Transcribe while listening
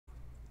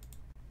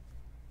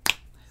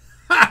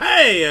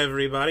Hey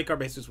everybody, Card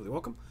Bastards with you.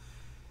 Welcome.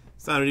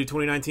 It's time to do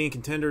 2019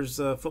 Contenders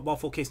football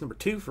full case number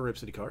 2 for Rip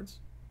City Cards.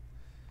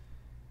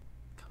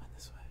 Coming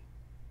this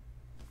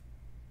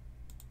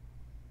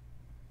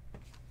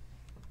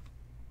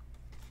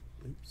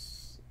way.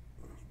 Oops.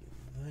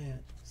 Let me get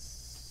that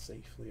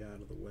safely out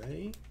of the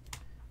way.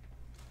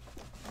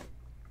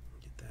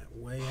 Get that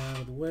way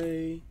out of the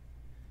way.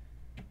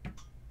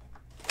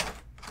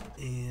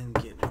 And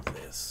get rid of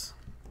this.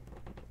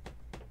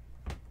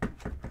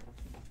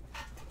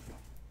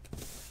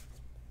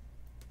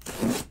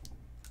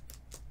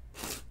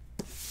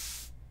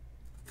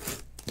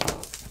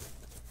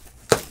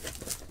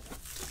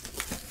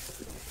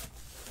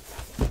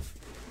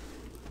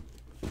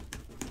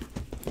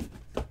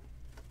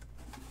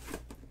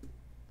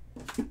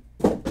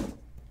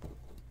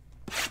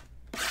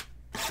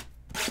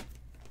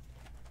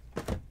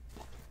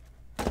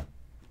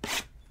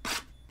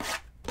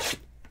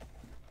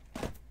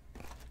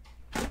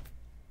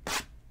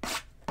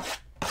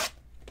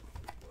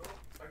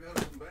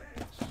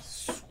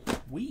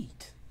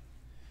 Sweet.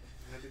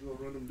 I had to go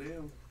run them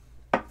down.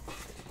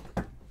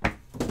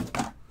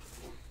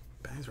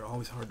 Bags are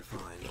always hard to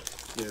find.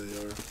 Yeah, they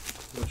are.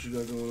 What you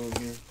got going on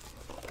here?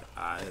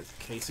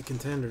 Case of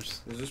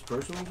Contenders. Is this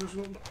personal or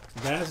something?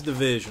 That's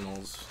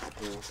divisionals.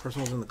 Cool.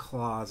 Personals in the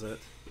closet.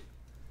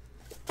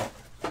 I'm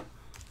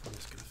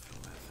just gonna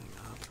fill that thing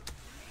up.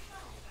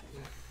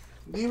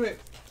 Leave it.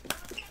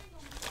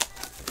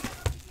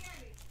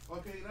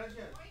 Okay,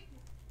 gracias.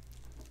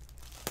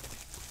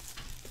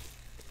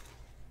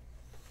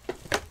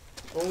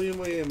 Only in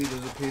Miami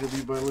does it pay to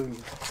be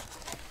bilingual.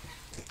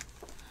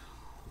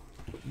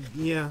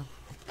 Yeah,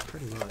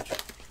 pretty much.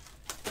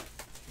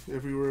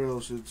 Everywhere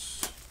else,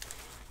 it's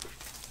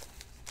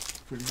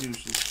pretty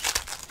useless.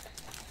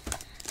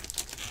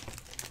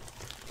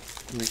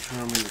 Make sure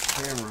I'm in the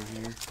camera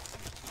here.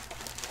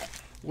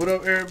 What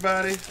up,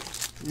 everybody?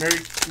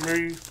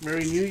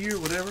 Merry New Year,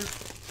 whatever.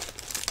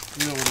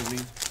 You know what I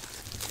mean.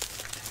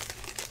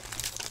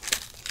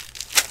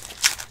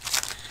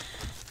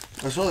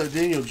 I saw that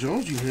Daniel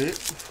Jones you hit.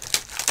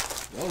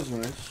 That was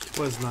nice. It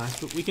was nice,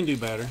 but we can do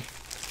better.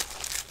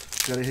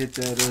 Gotta hit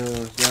that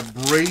that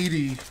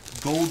Brady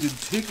golden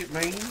ticket,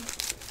 man.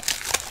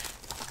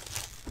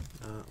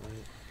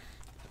 Wait.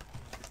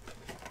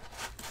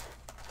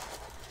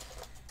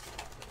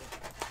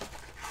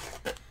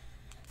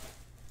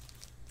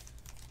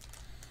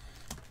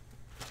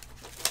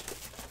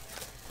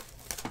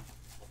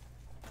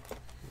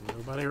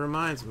 Nobody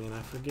reminds me and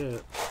I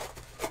forget.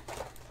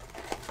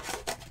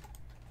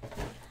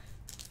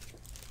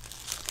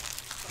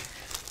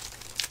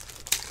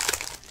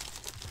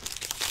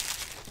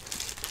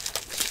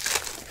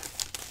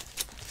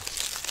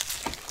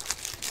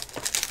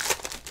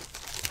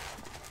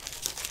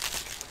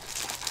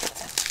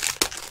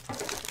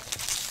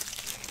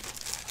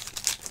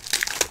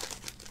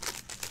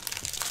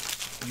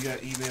 You got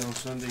eBay on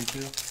Sunday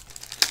too?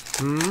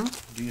 Hmm?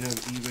 Do you have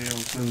eBay on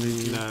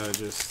Sunday too? No,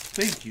 just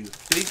Thank you.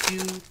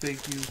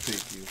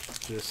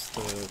 just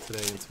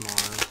today and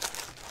tomorrow.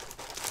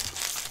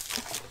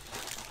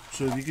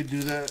 So if you could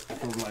do that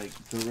for like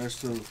the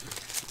rest of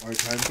our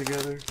time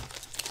together,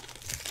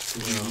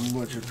 it'd be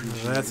much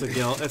appreciated. That's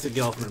a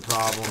Gelfman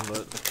problem,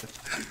 but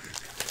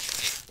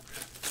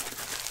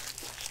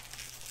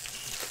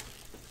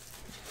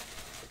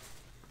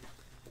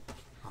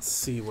I'll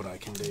see what I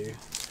can do.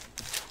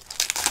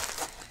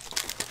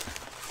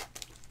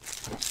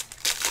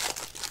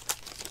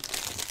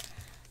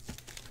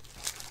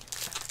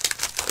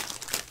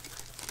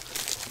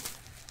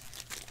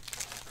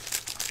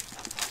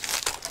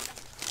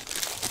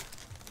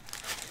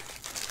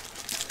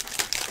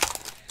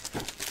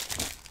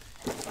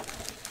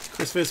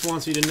 Chris Fitz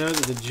wants you to know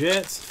that the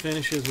Jets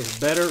finishes with a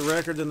better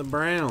record than the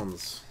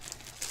Browns.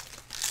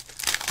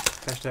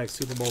 Hashtag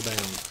Super Bowl down.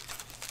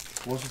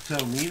 Wants to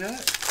tell me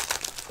that?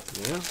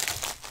 Yeah.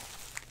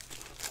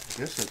 I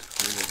guess that's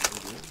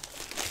cool.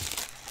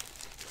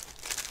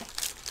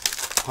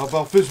 How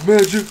about Fitz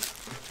Magic?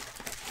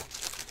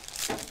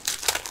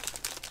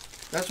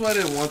 That's why I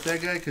didn't want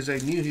that guy, because I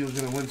knew he was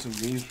going to win some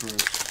games for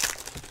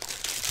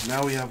us.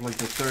 Now we have like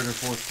the 3rd or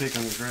 4th pick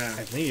on the draft.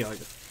 I think like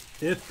the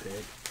 5th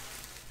pick.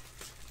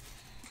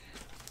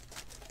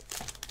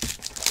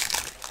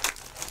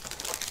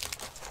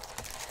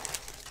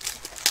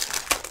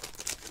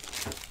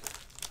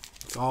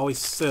 It's always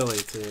silly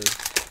to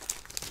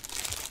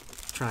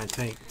try and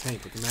tank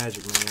with the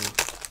Magic Man.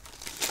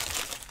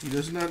 He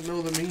does not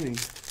know the meaning.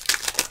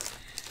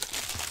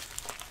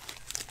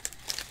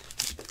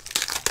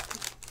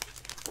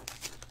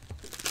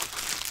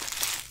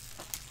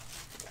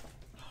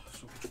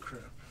 So much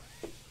crap.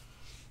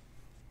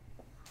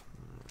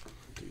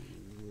 Do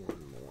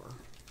one more.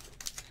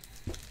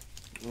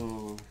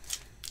 Oh.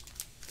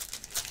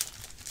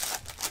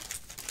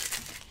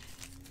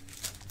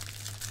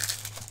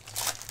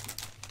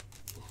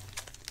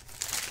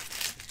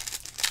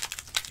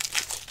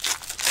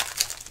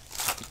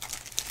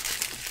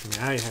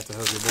 Now you have to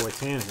hope your boy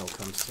Tannehill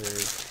comes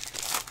through.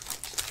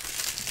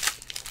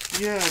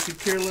 Yeah, I could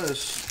care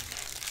less.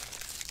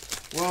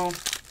 Well,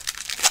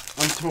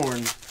 I'm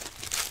torn.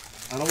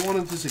 I don't want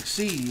him to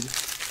succeed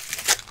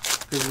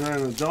because he's not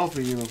in a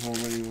Dolphin uniform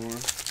anymore.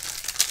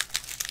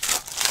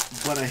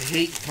 But I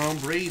hate Tom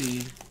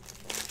Brady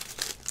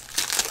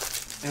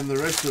and the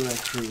rest of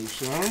that crew,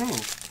 so I don't know.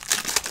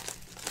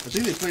 I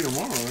think they play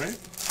tomorrow, right?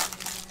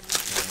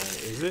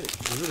 Is it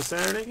a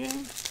Saturday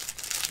game?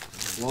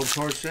 Wild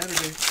Card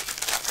Saturday.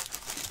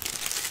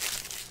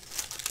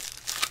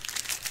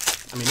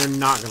 I mean, they're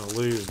not going to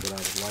lose, but I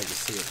would like to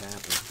see it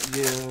happen.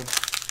 Yeah.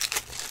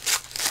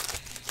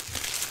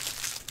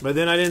 But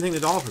then I didn't think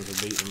the Dolphins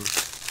would beat them.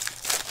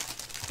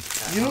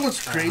 You know what's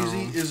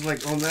crazy is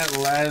like on that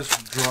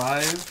last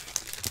drive,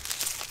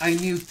 I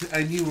knew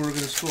we were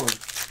gonna score.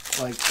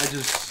 Like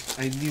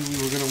I knew we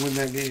were gonna win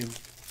that game.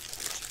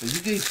 But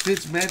you gave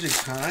Fitz magic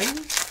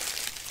time.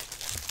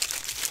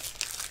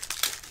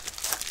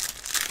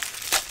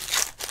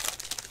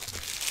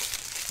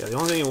 Yeah, the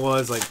only thing it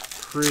was like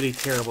pretty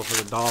terrible for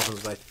the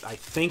Dolphins. But I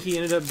think he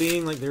ended up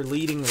being like their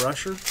leading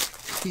rusher.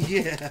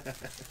 Yeah.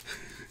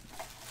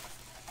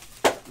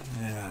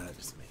 Yeah, that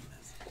just made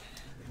this.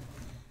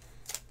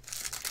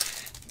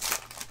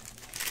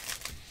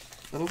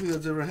 I don't think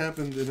that's ever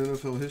happened in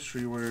NFL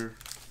history where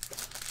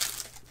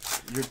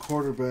your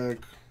quarterback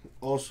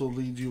also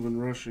leads you in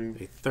rushing.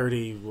 A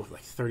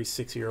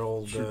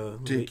 36-year-old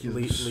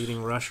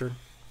leading rusher.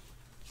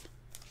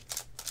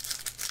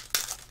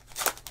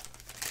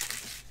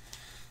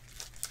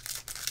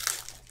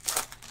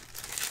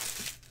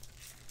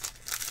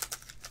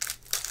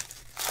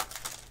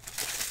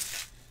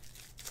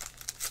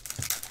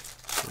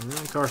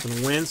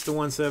 Carson Wentz to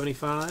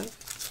 175.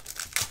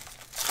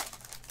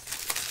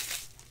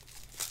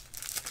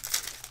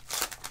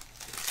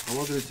 How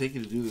long did it take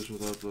you to do this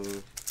without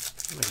the...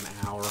 Like an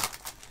hour.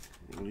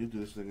 Well, you do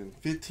this thing in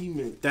 15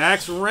 minutes.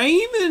 Dax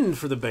Raymond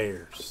for the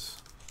Bears.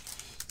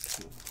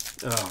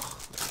 Oh.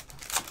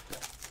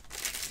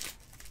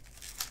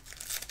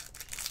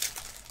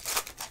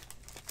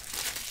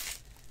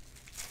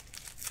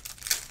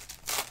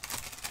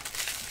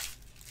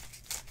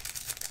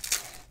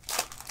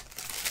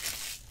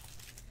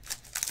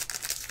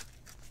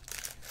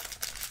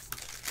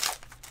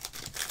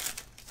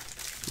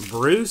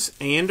 Bruce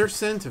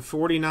Anderson to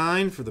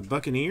 49 for the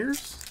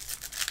Buccaneers.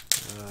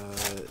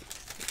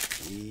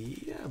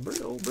 Yeah,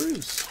 old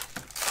Bruce.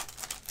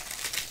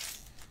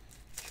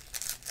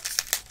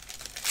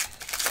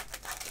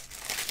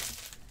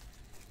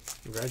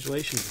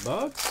 Congratulations,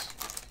 Bucks.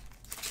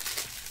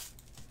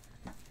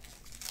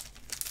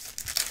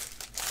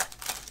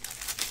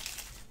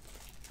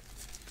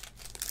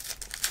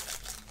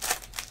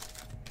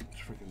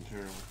 It's freaking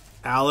terrible.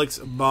 Alex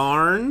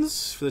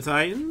Barnes for the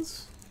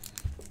Titans.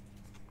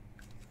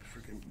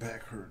 Freaking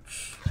back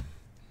hurts.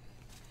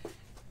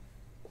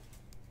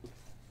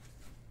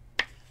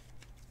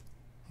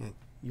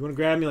 You want to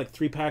grab me like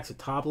 3 packs of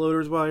top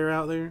loaders while you're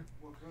out there?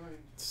 What kind?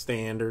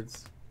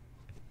 Standards.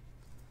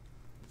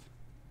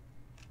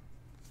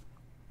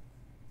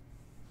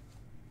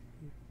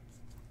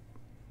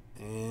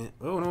 And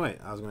oh no, wait!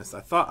 I was gonna say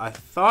I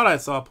thought I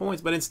saw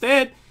points, but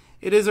instead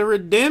it is a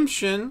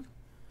redemption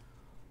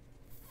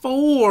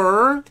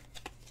for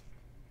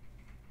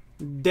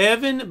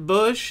Devin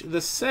Bush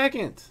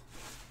II.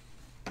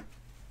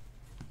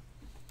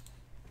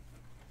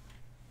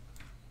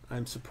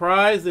 I'm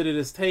surprised that it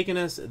has taken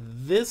us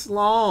this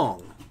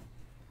long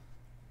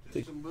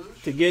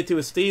to get to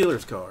a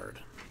Steelers card.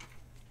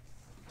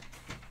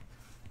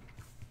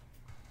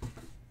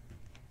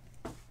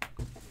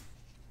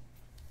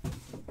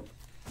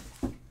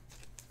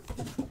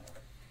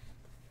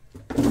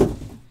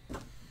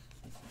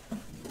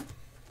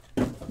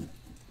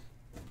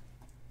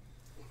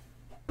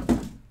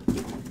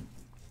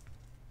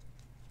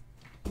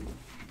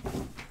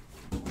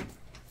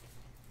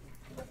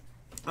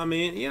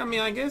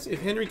 I guess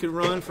if Henry could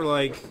run for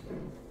like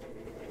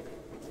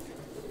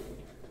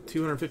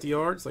 250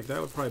 yards, like that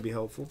would probably be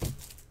helpful.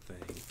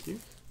 Thank you.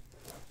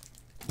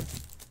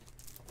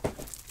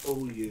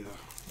 Oh, yeah.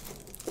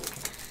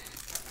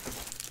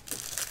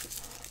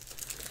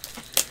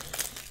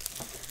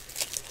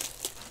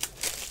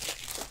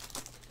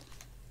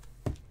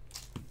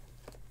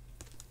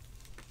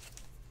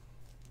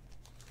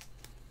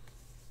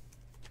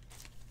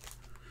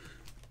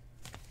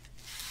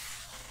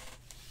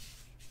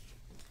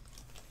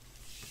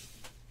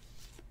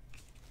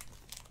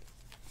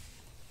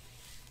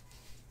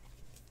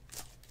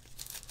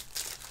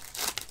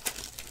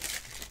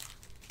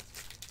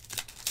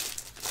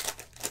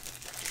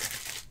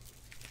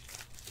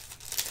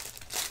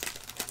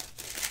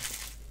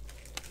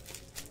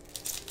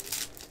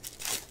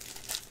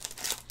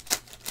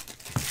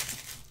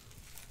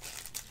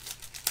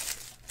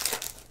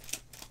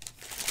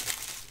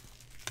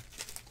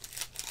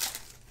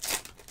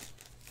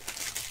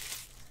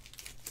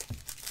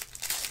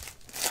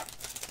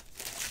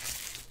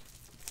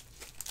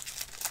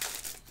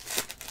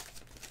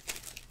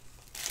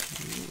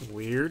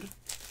 Weird.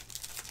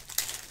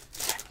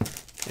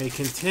 A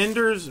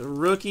Contenders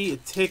rookie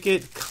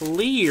ticket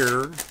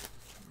clear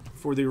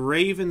for the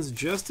Ravens,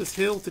 Justice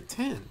Hill to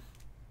 10.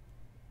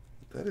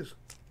 That is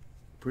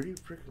pretty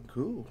freaking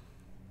cool.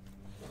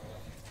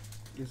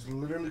 It's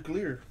literally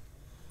clear.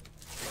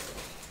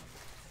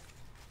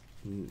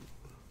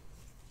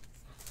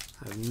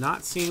 I've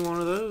not seen one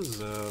of those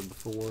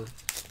before.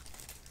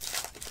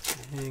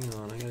 Hang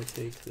on, I gotta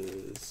take the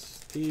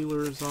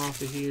Steelers off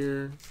of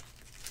here.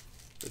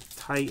 The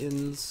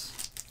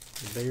Titans,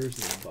 the Bears,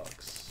 and the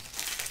Bucks.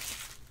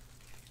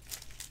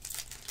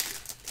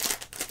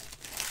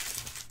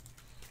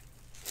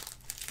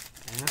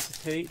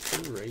 Acetate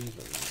the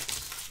Ravens.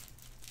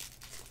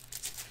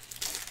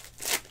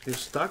 His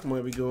stock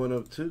might be going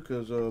up too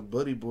because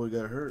Buddy Boy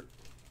got hurt.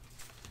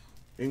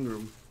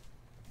 Ingram.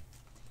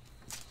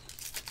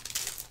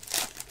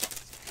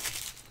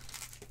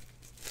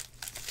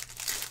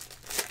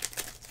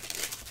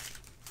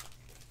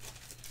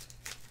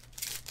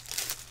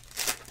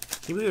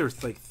 Can you believe there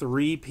was like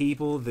 3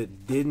 people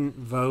that didn't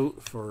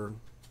vote for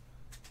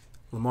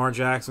Lamar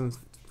Jackson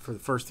for the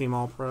first team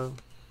All-Pro?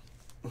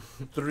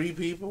 3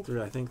 people?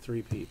 I think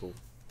 3 people.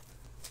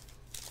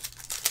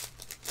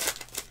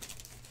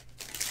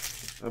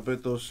 I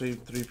bet those same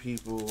 3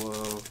 people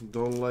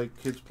don't like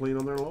kids playing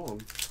on their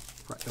lawn.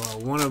 Right. Well,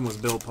 one of them was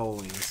Bill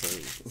Polian,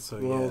 so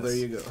well, yes. There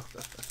you go.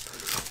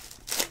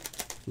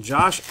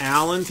 Josh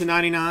Allen to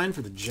 99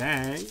 for the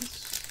Jags.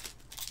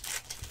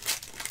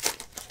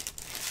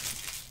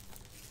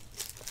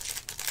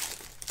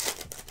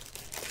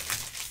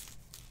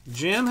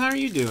 Jim, how are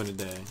you doing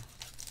today?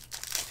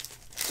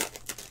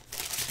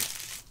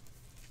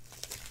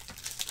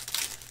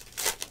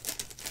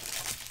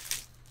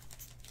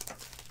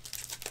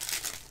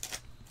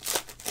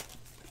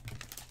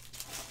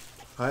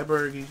 Hi,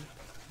 Bergie,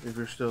 if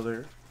you're still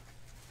there.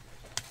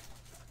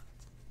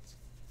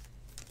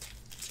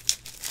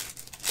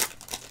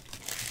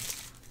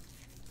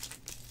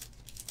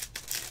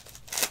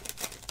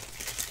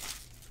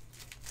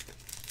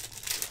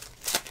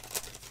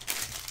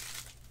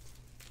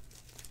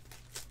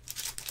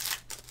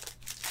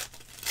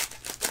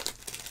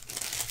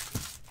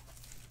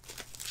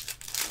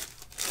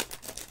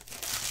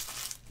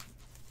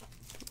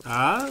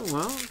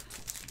 Well,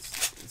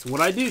 it's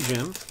what I do,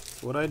 Jim.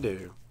 It's what I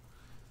do.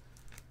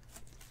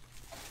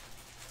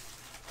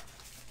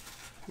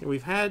 Yeah,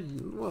 we've had,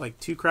 what, like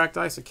 2 cracked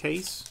ice a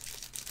case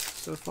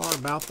so far,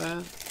 about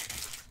that.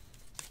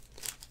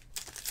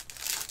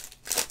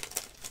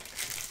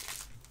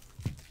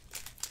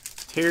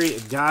 Terry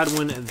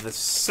Godwin the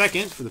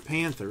second for the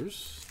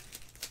Panthers.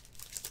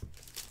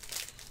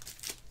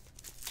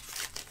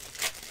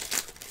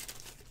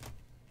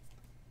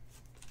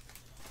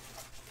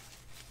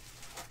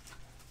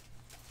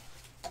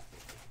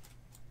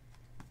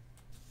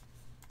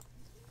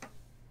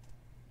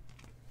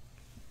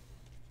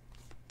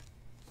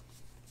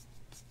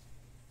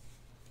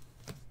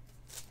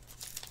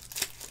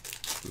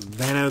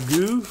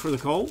 Vanagu for the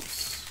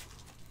Colts.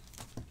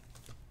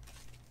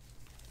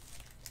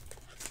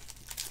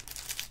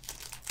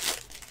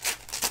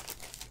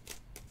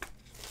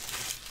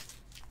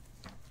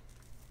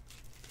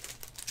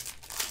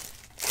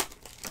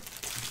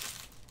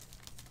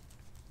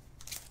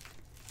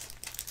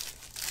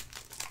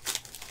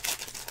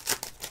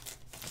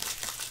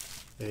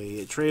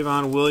 A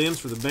Trayvon Williams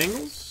for the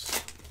Bengals.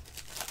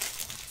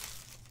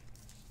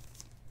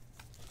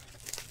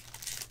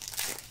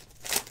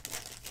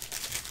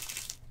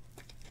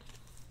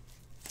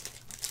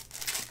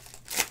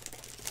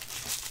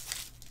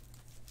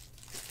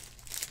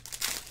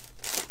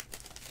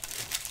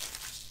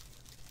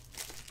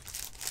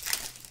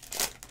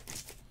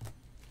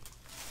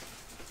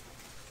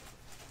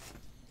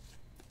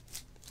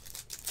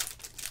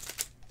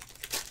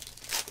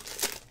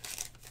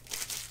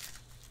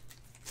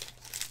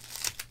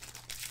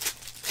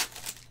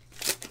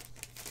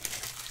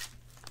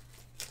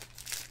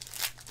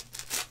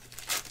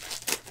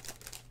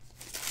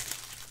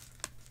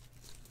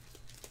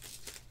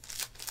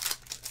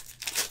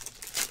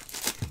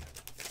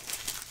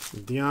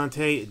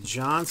 Deontay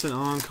Johnson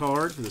on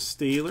card for the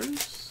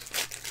Steelers.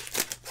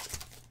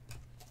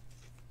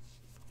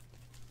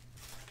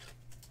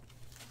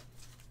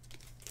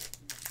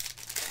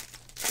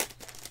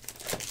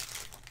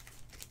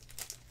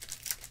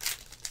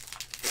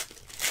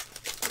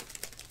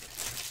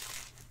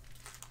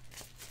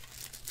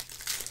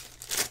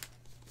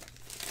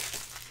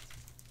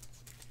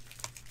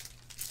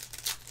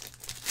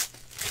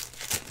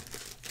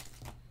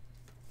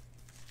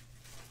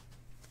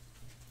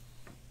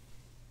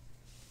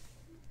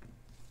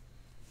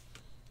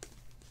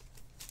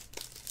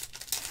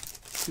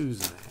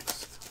 Who's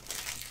next?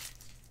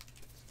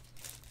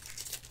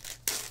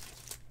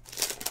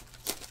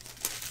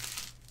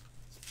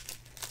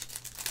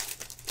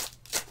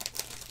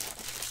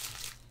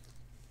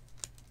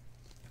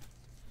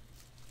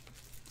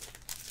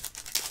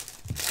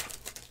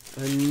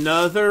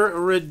 Another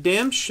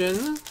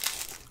redemption.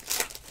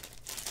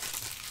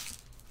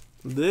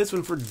 This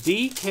one for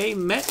DK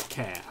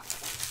Metcalf.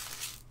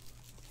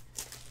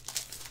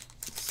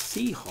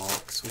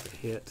 Seahawks with a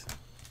hit.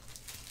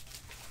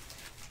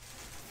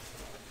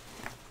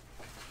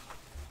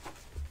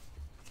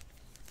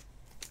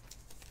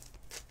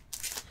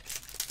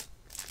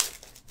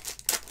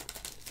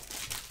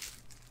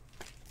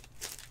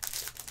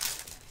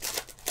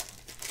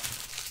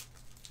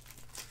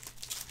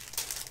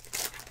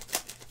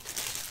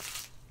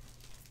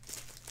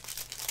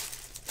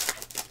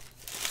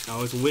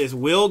 Oh, it's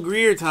Will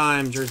Greer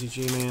time, Jersey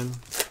G-Man.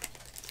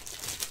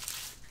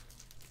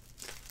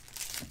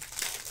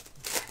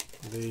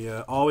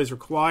 The always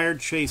required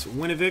Chase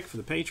Winovich for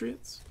the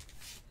Patriots.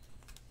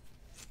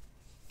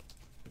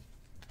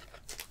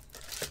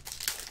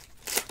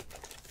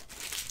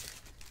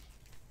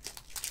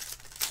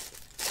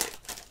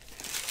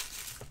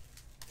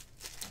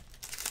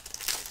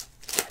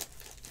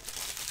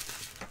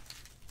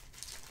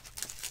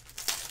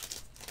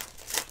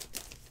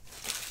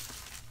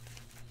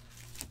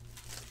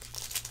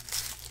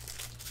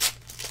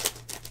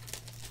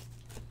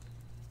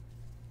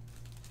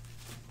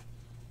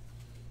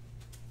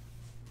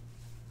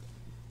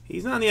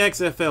 He's not in the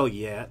XFL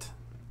yet.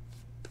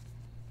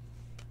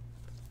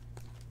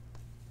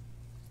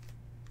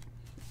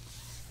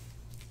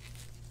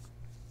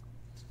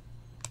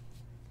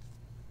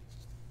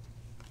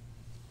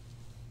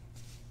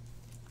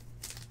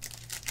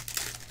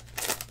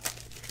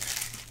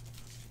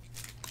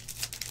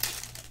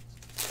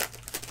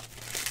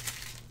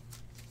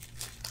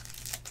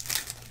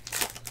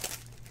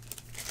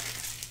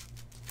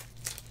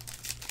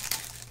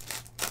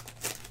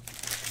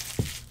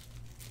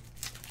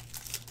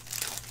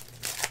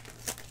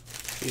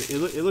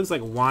 It looks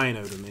like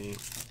wino to me.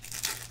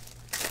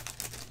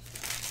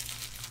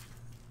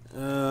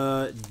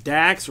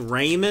 Dax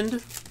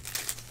Raymond.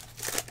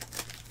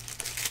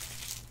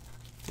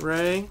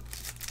 Ray.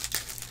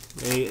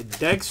 A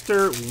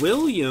Dexter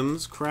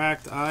Williams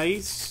cracked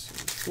ice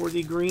for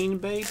the Green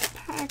Bay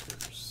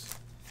Packers.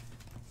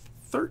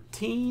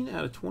 13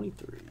 out of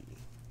 23.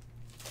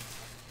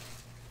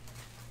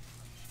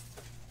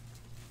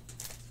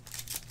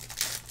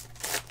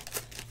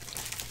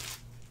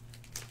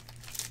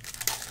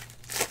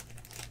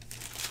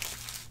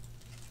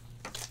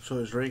 So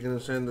is Ray going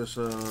to send us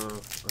a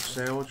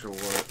sandwich or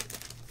what?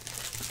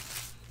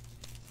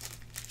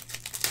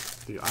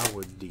 Dude, I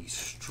would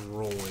destroy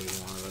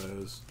one of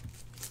those.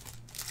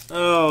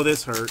 Oh,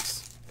 this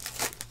hurts.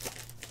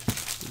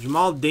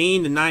 Jamal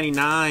Dean to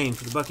 99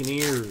 for the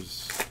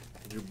Buccaneers.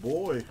 Your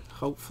boy.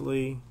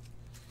 Hopefully,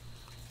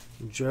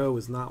 Joe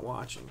is not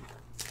watching.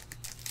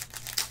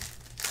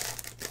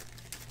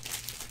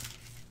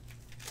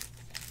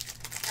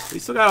 We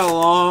still got a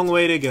long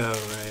way to go,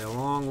 Ray. A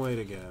long way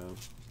to go.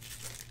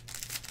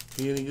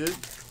 He any good?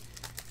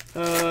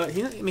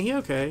 He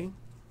okay.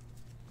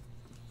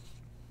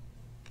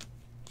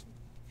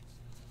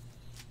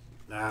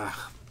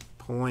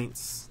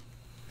 Points.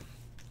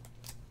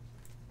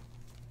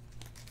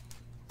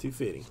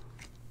 250.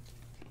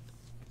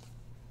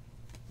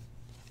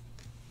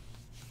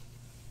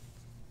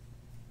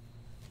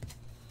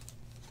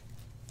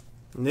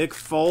 Nick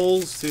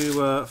Foles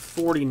to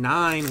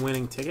 49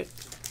 winning ticket.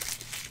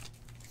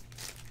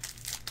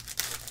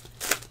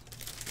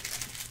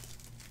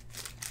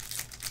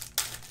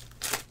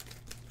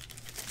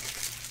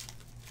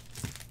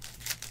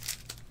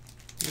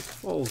 Nick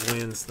Foles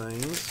wins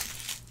things.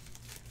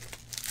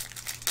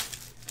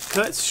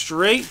 Cut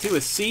straight to a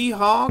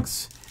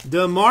Seahawks.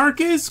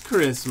 DeMarcus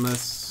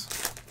Christmas.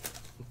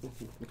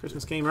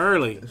 Christmas came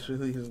early. That's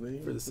really his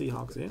name? For the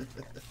Seahawks, yeah.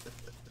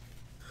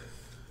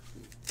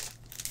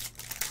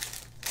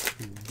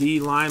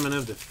 D lineman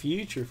of the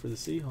future for the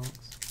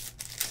Seahawks.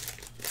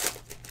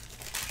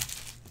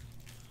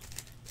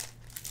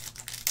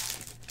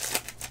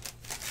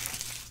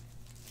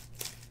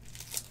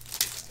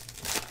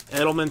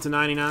 Edelman to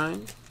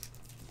 99.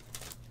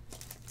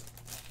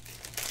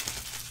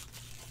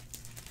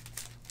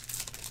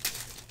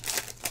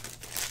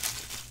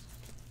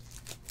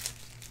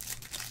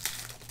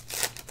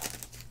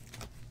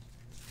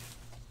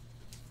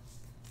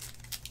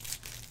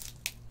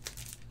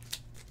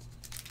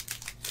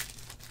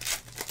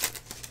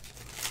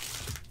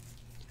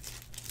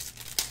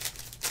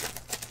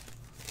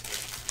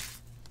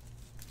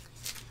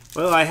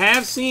 Well, I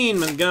have seen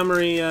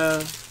Montgomery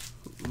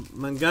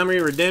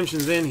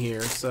redemptions in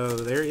here, so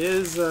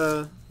there's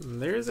a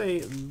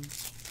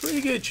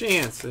pretty good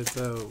chance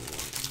that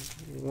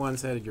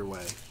one's headed your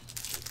way.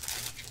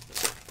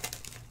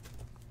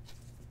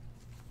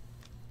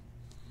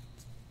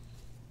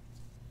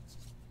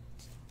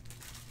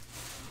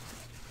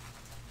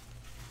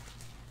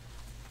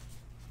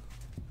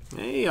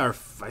 Hey, I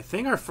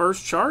think our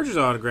first Chargers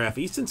autograph,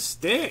 Easton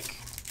Stick.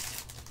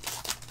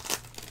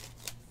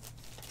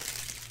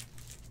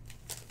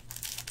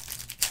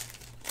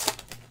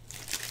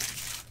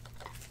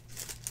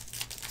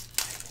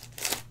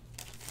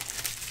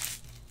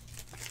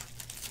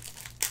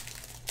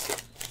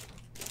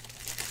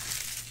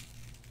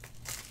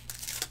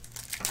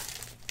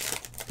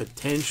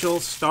 Potential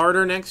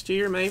starter next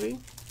year, maybe.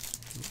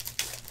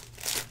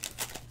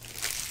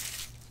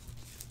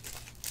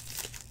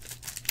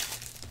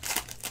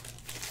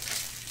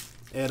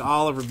 Ed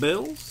Oliver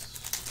Bills.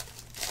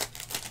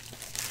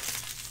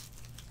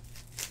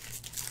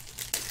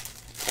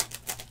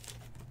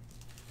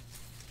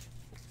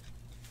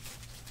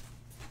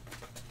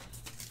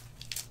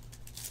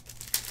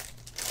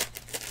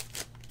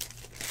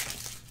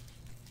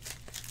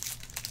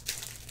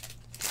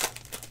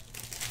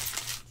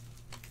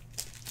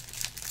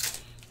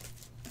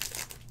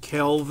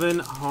 Kelvin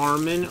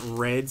Harmon,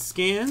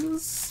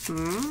 Redskins.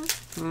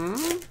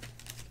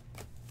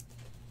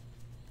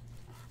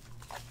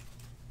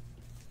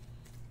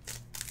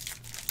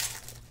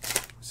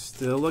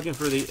 Still looking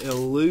for the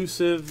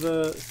elusive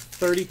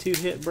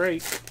 32-hit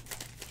break.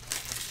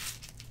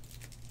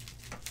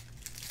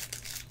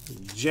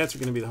 Jets are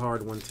going to be the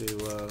hard one to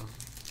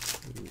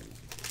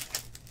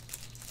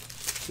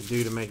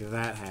do to make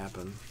that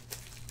happen.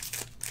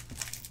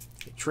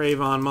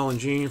 Trayvon Mullen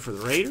Jr. for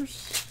the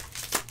Raiders.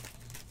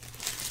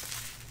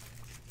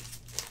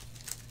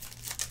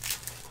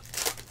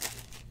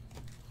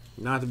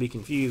 Not to be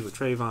confused with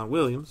Trayvon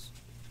Williams.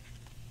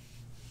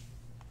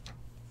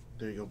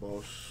 There you go,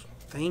 boss.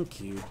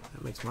 Thank you.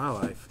 That makes my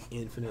life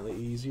infinitely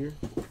easier.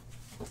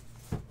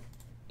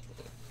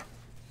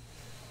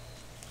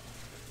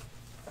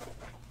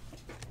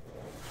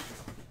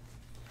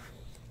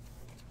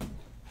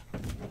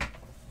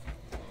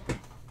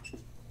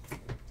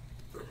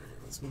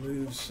 Let's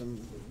move some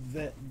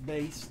vet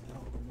base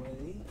out of the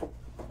way.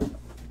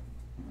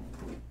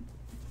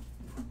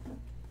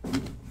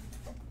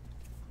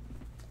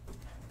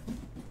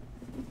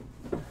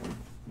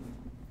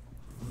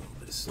 A little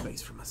bit of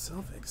space for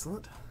myself.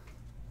 Excellent.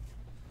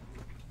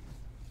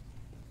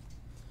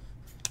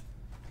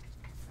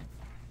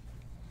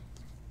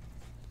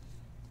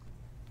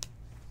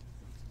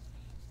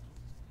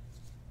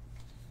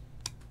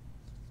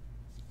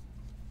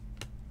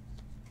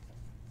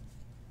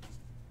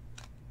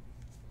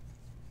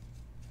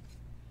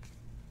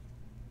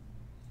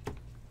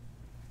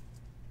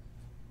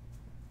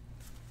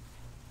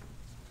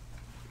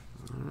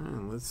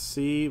 Let's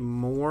see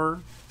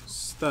more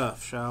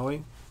stuff, shall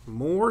we?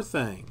 More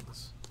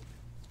things.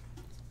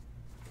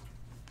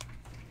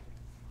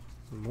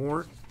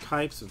 More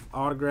types of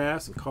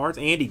autographs and cards.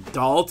 Andy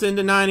Dalton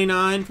to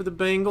 99 for the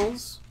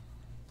Bengals.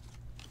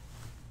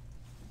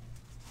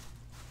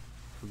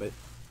 But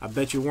I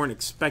bet you weren't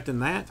expecting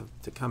that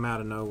to come out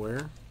of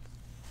nowhere.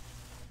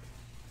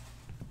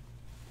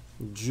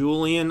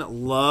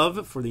 Julian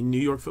Love for the New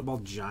York Football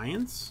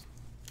Giants.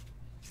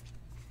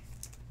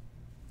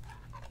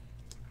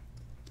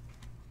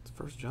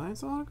 First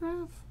Giants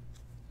autograph?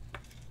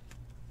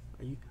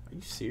 Are you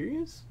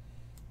serious?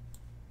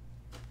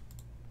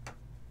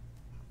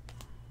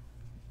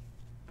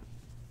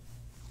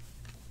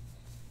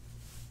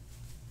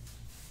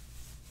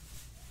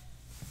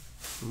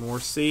 More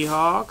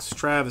Seahawks.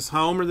 Travis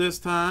Homer this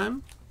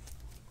time.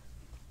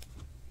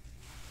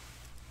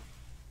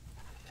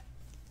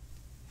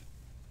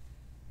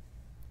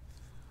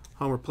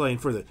 Homer playing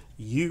for the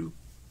U.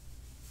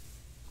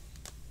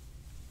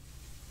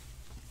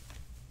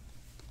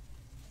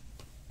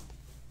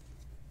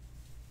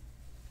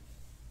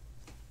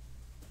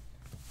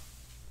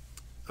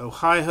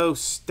 Ohio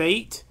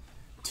State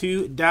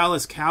to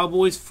Dallas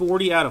Cowboys,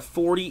 40 out of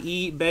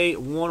 40, eBay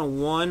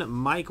 101,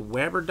 Mike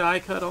Weber die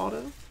cut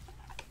auto.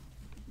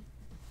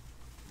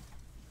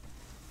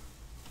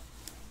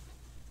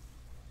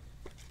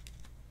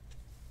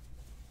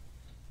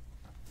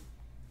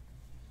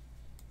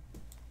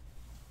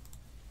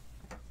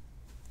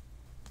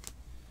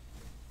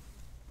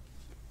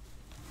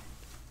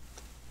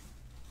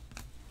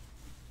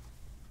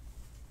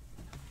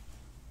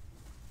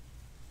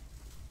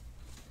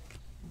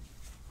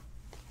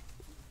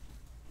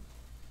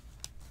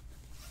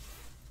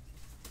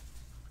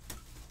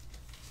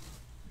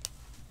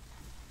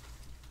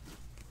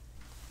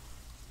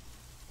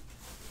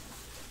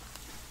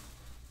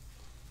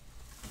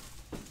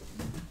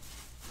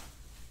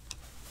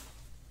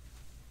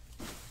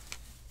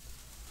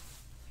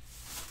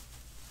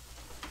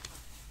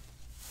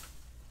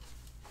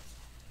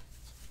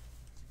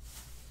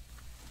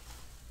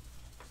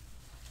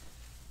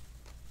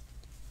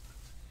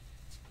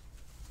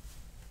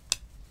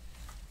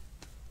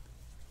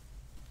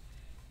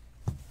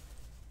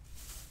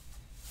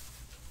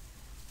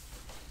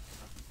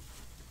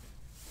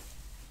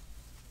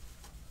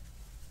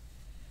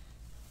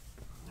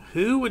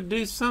 Who would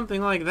do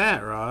something like that,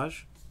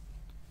 Raj?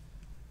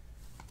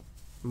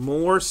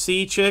 More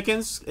Sea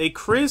Chickens. A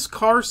Chris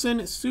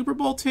Carson Super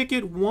Bowl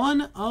ticket,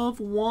 1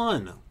 of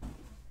 1.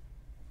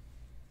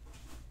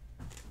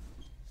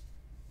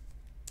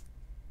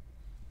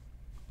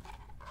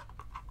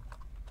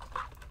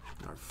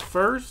 Our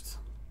first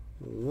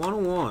 1 of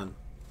 1.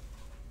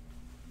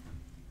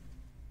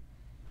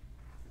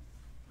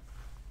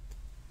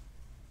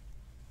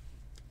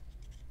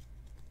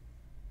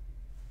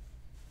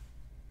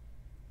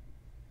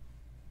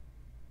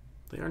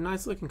 They are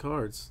nice looking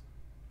cards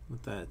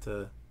with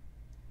that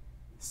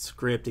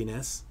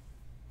scriptiness.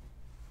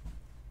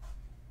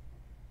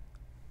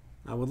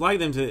 I would like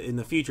them to, in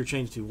the future,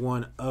 change to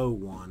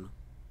 101.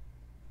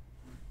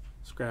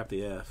 Scrap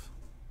the F.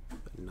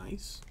 But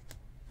nice.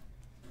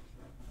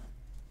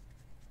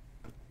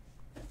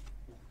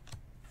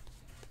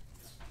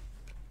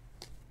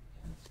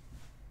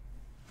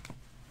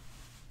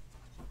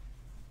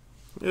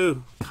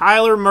 Ooh,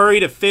 Kyler Murray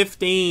to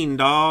 15,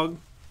 dog.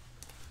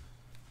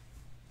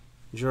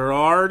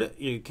 Gerard,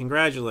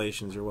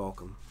 congratulations, you're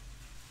welcome.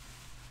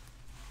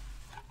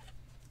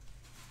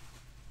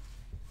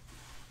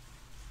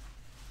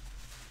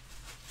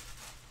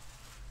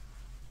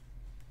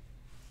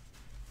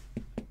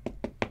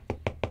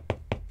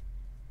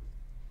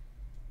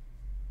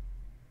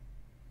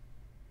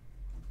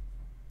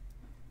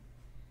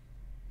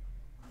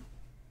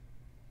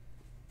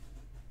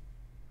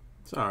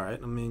 It's all right.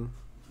 I mean,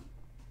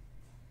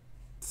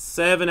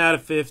 7 out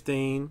of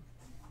 15.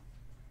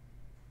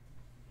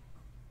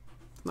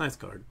 Nice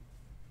card.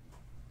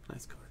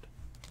 Nice card.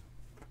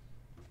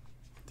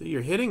 Dude,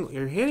 you're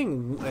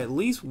hitting at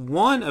least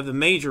one of the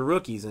major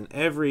rookies in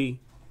every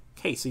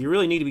case. So you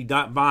really need to be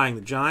buying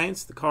the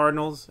Giants, the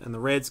Cardinals, and the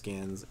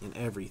Redskins in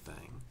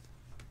everything.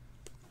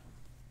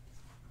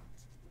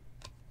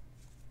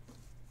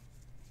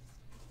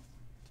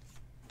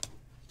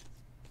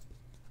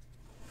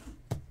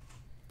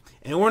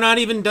 And we're not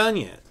even done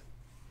yet.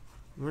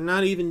 We're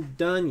not even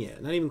done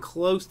yet. Not even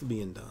close to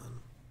being done.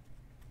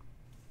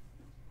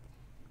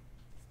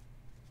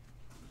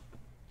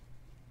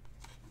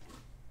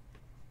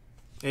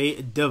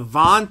 A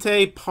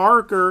Devontae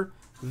Parker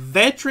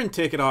veteran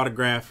ticket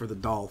autograph for the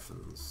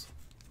Dolphins.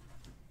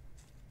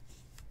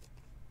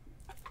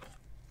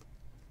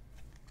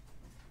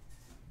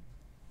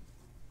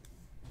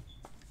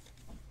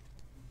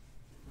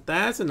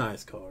 That's a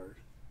nice card.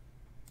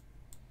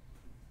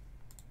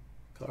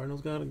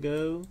 Cardinals gotta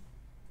go.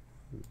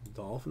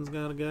 Dolphins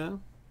gotta go.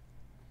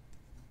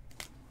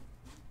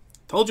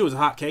 Told you it was a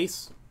hot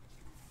case.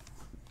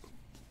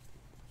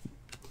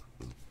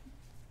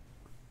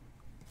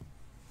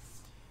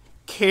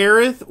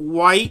 Kareth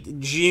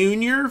White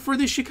Jr. for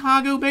the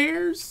Chicago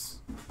Bears.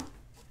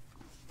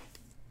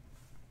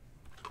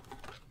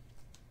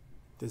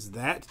 Does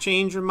that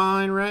change your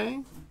mind, Ray?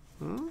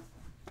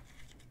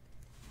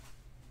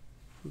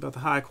 About the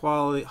high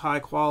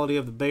quality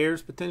of the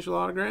Bears' potential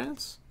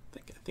autographs?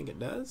 I think it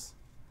does.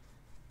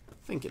 I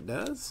think it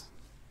does.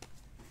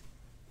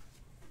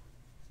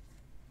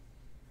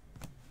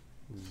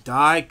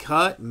 Die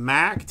cut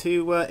Mac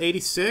to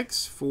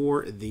 86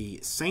 for the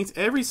Saints.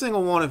 Every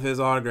single one of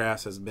his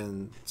autographs has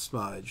been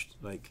smudged.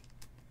 Like,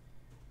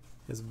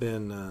 has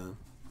been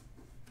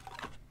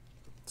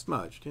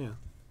smudged, yeah.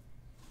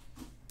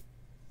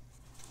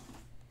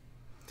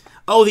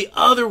 Oh, the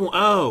other one.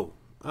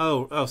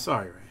 Oh,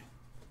 sorry, Ray.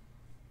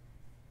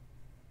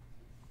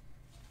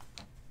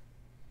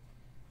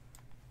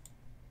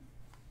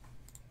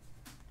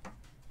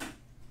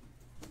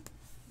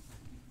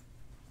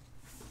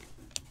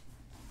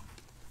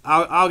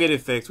 I'll get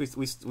it fixed.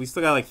 We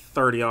still got like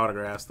 30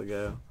 autographs to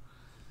go.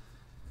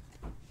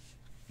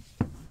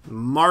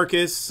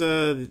 Marcus,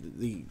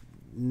 the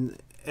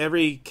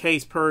every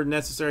case per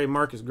necessary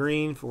Marcus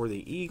Green for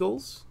the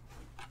Eagles.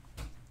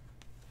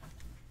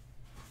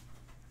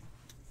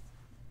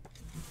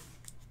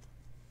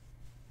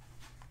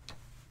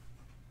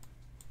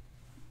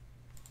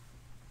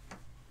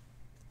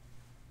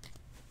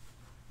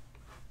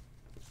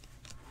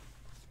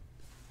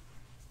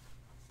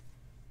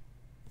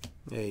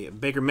 A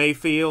Baker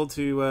Mayfield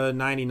to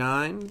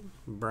 99,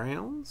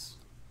 Browns.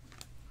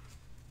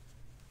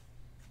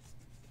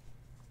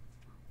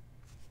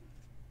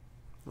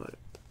 Look.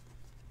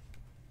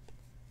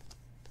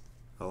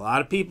 A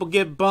lot of people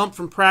get bumped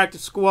from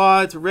practice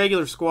squad to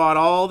regular squad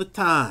all the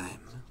time.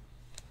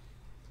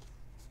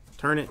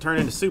 Turn into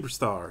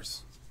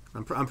superstars.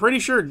 I'm pretty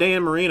sure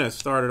Dan Marino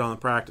started on the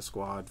practice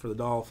squad for the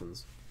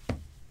Dolphins.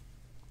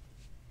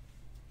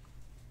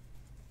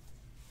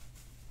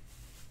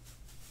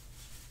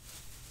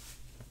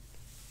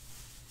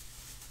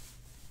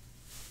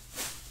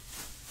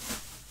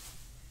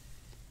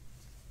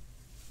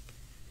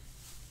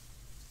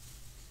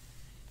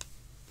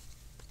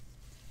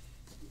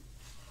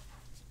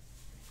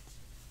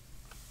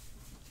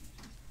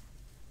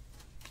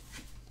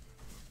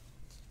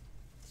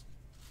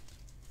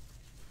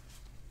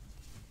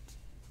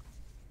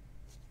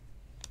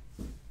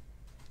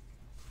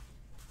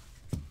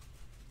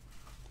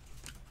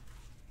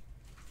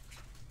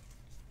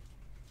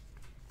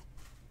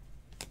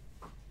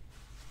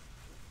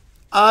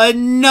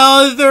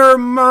 Another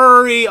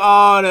Murray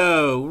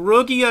auto.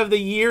 Rookie of the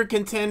Year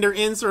contender.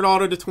 Insert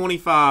auto to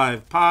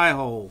 25. Pie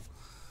hole.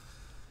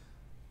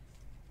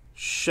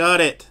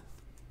 Shut it.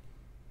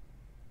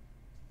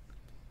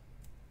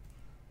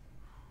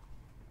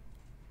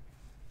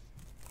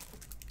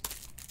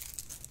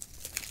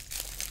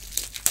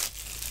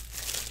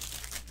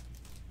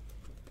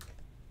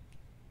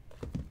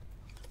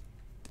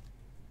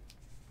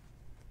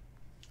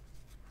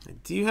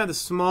 Do you have the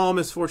small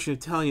misfortune of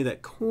telling you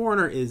that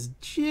corner is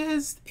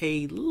just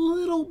a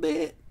little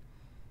bit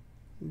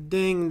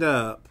dinged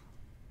up?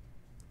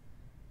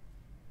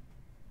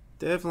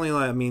 Definitely,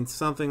 like, I mean,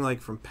 something like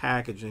from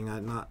packaging,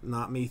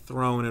 not me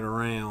throwing it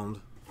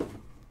around.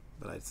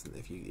 But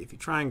if you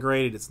try and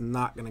grade it, it's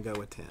not going to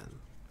go a 10.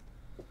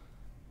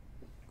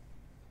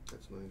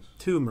 That's nice.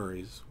 2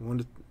 Murrays,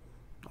 1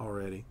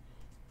 already,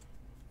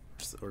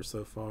 or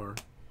so far.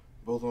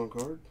 Both on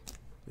card?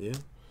 Yeah.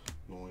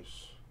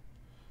 Nice.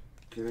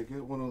 Can I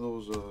get one of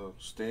those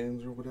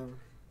stands or whatever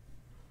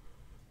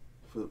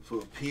for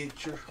a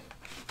picture?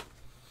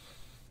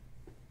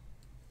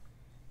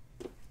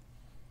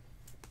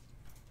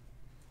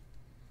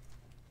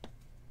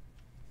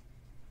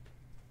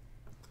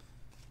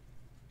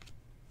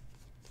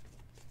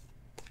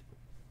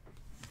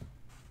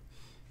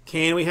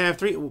 Can we have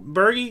 3?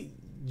 Bergie,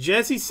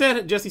 Jesse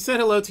said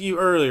hello to you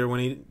earlier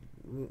when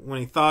when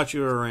he thought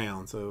you were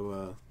around.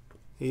 So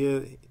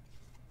he.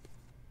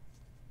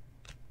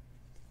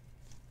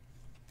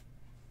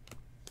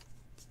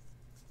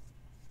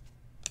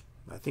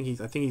 I think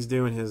he's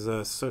doing his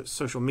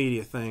social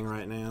media thing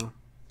right now.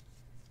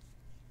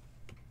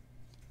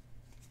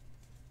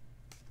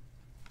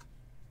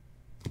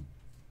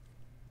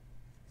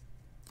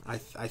 I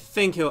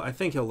think he'll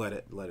let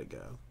it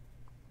go.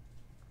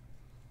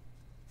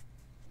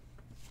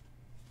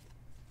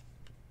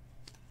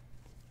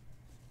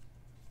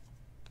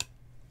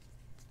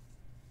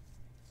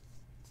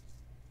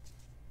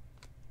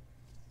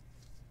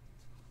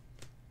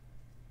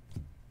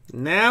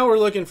 Now we're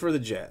looking for the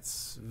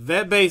Jets.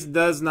 Vet base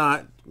does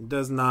not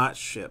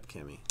ship,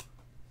 Kimmy.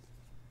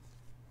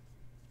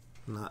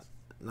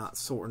 Not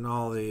sorting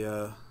all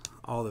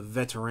the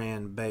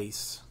veteran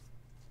base.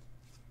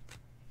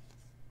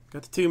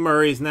 Got the 2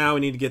 Murrays. Now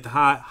we need to get the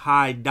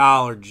high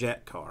dollar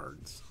Jet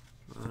cards.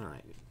 All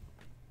right.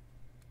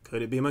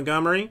 Could it be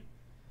Montgomery?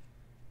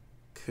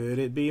 Could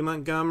it be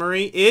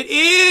Montgomery? It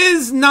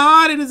is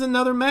not. It is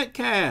another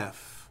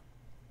Metcalf.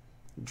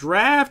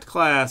 Draft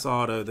class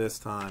auto this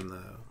time,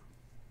 though.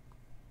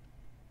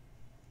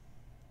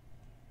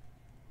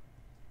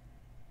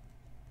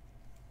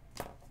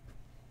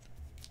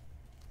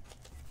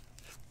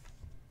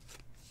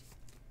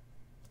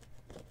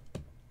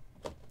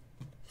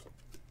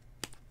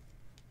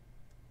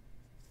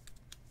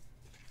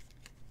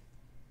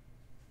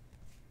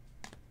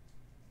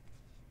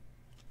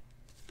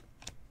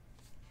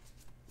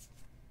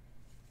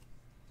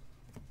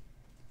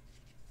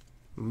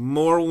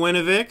 More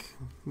Winovich,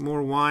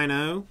 more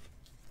Wino,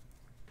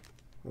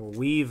 or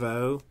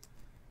Weevo,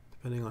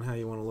 depending on how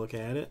you want to look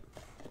at it.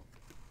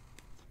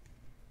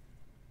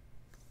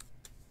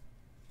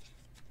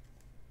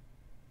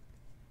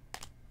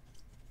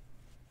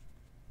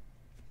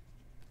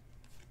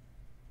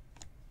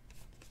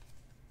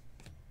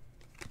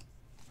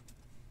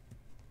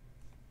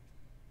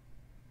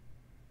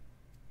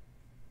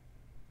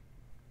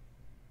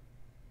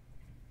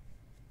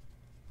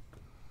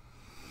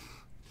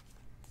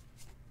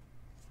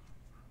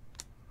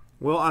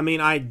 Well, I mean,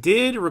 I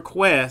did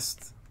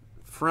request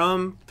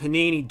from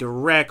Panini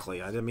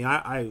directly. I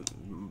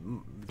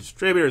mean,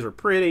 distributors are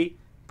pretty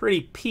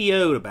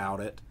PO'd about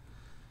it.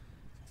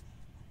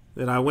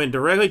 That I went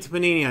directly to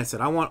Panini. I said,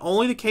 I want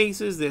only the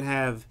cases that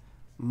have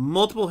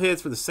multiple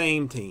hits for the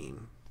same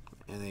team.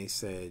 And they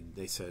said,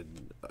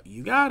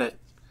 you got it.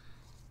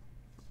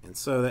 And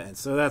so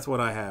that's what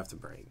I have to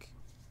break.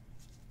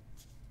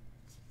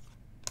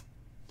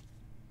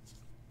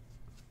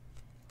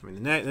 I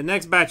mean, the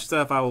next batch of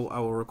stuff I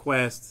will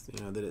request,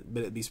 you know, that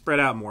it be spread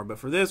out more. But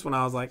for this one,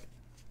 I was like,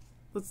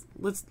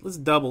 let's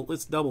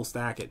double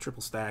stack it,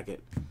 triple stack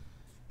it,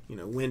 you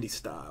know, Wendy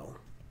style.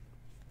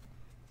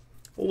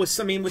 Well, with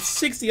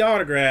 60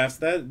 autographs,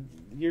 that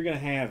you're gonna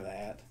have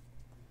that.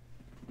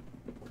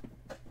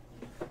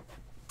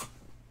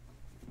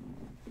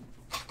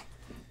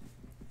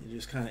 It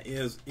just kind of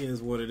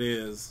is what it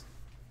is.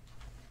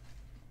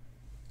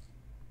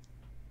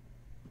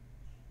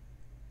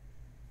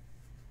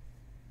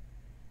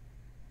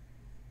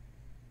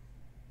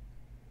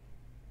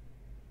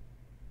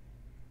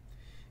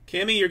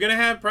 Kimmy, you're gonna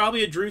have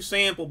probably a Drew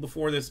sample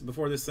before this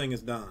thing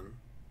is done.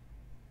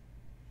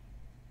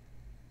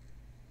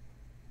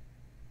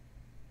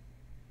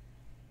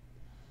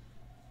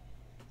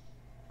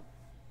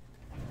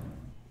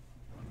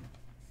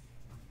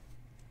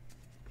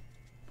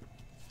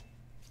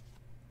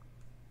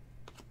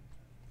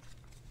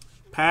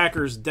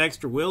 Packers,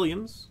 Dexter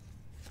Williams.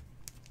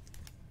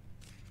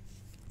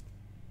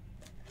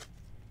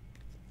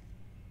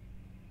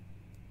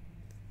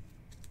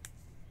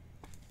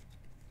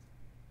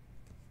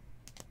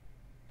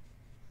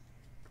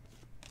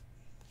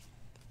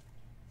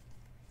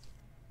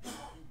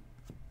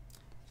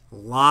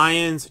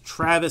 Lions,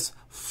 Travis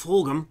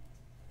Fulgham.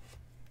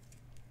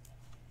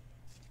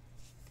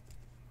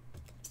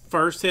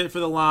 First hit for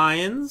the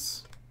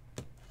Lions.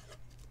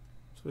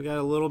 So we got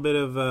a little bit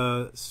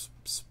of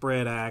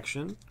spread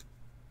action.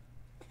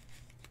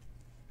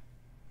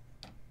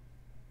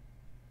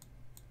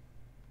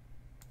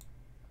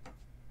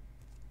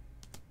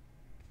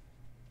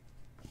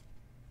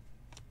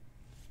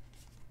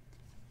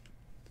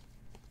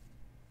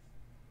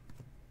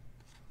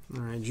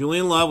 All right,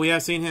 Julian Love. We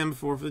have seen him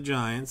before for the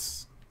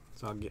Giants,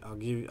 so I'll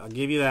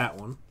give you that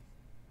one.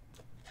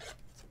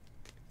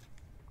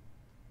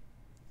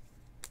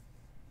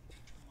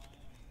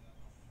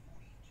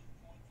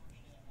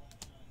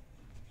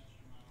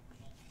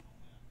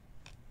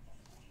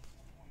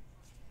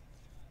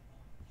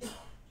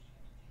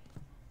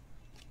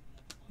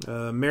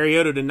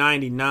 Mariota to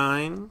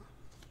 99.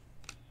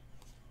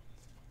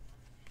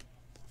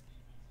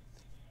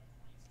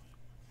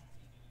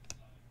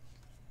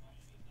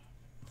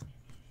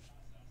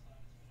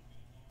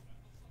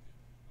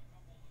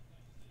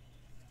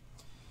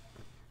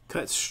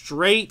 Cut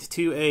straight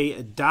to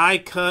a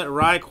die-cut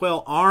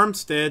Raquel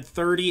Armstead,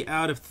 30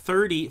 out of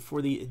 30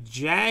 for the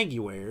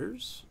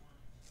Jaguars.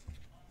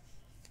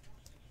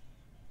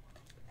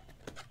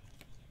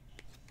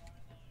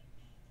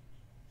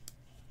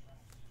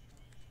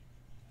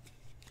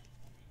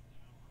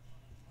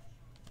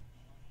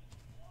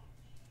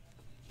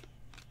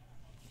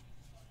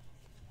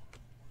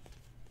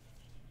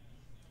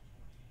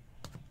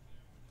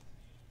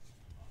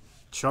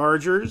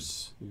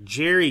 Chargers,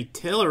 Jerry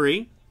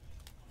Tillery.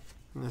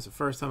 And that's the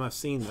first time I've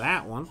seen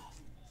that one.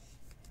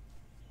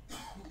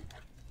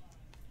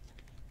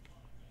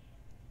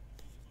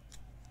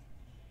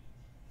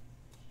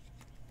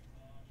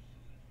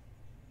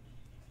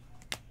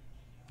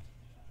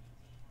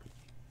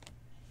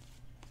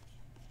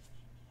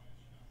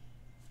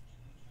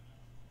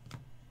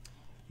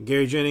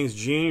 Gary Jennings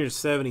Jr.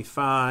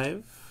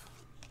 75.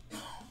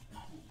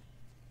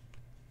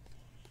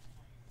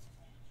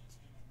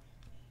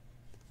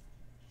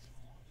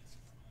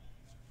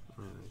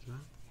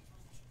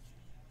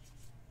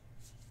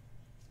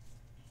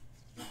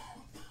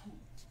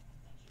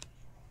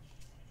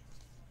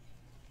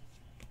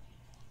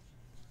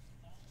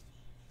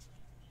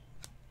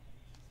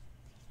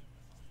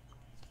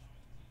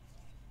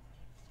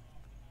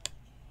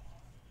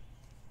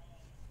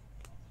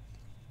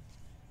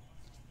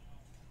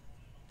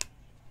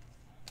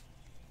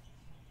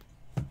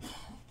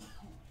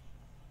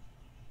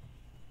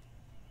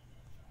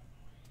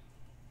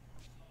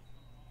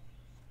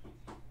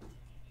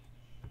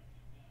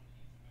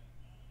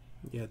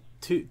 Yeah,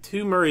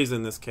 two Murrays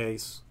in this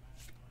case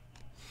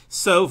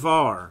so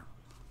far.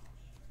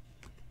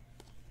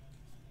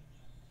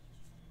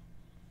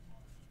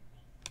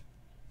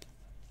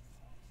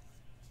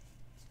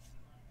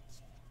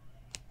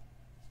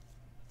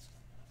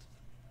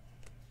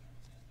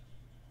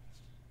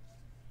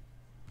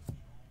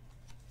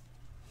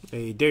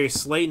 A Darius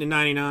Slayton to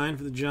 99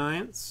 for the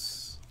Giants.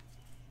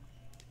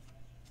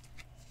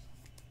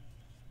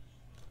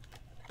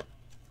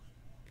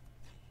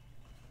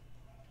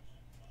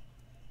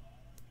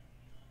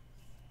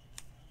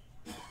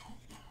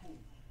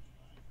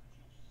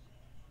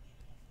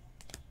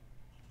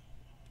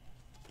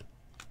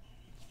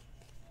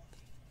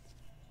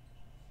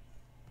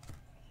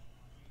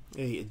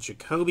 A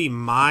Jacoby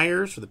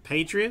Myers for the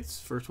Patriots.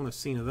 First one I've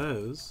seen of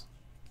those.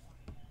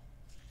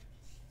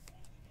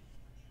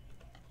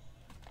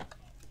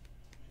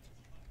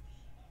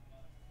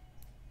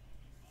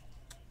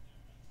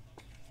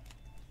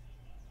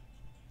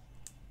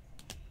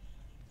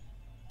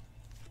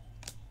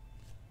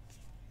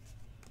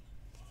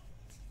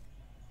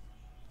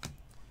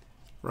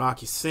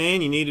 Rocky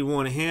Sin, you needed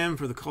one of him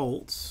for the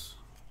Colts.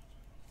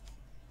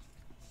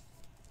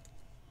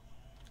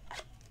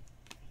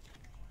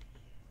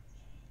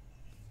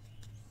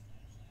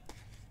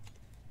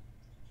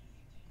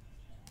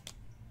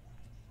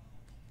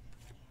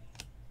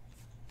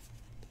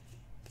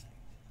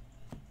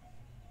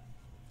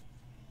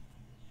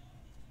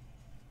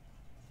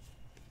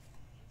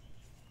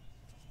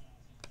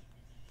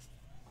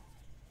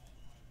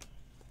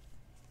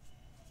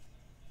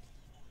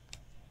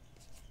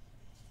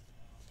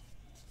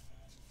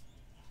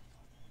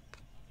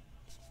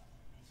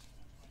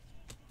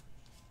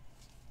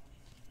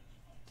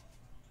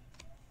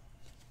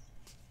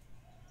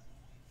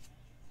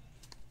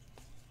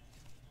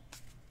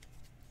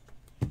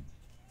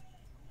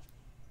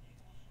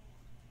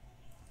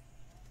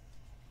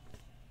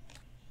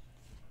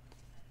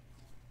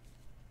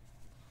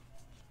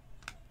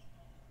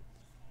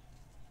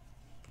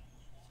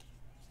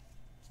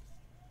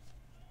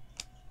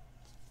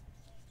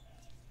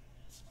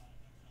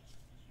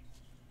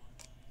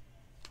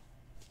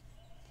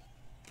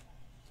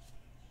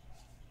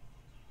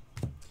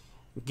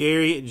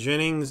 Gary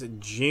Jennings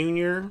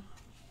Jr.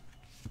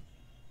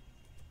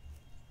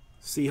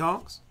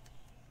 Seahawks.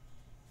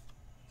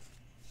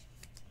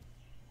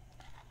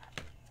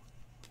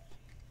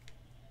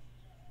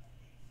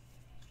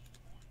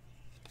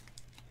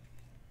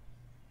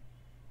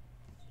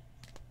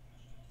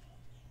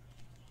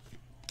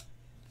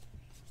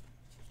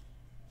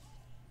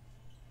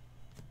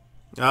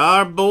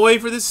 Our boy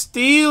for the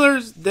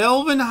Steelers,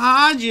 Delvin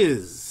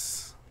Hodges.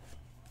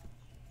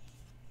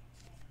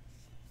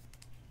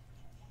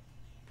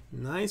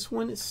 Nice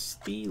one,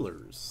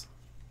 Steelers.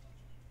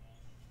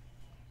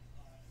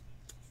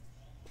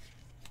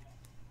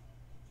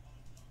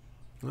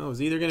 Well, it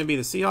was either going to be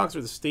the Seahawks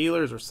or the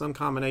Steelers or some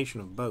combination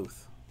of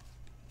both.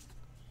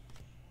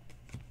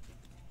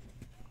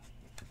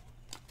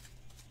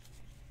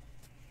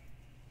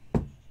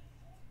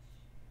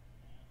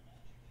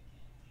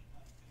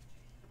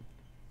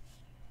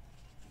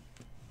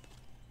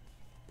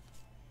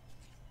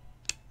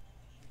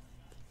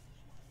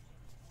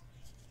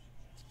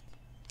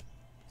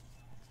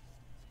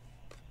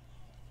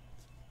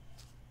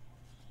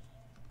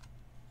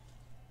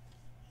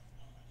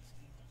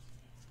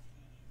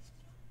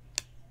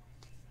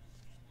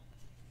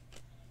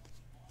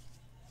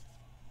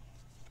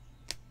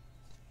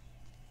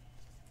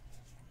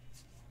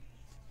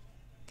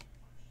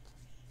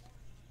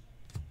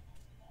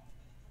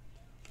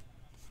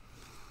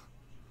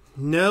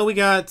 No, we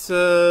got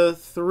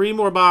 3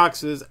 more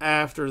boxes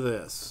after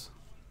this.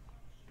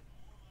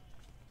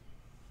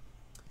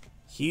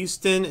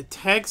 Houston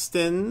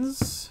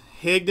Texans,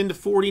 Higdon to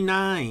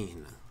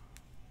 49.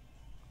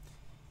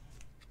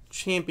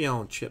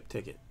 Championship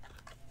ticket.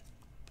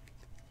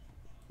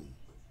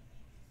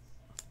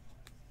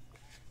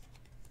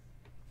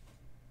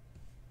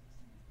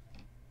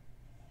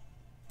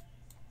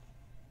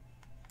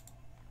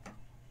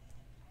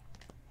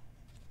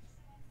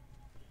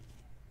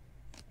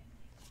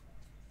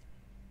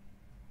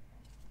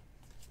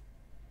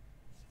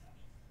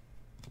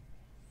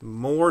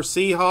 More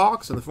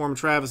Seahawks in the form of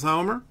Travis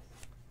Homer.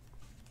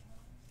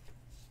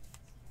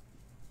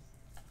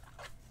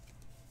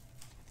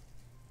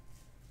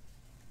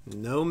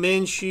 No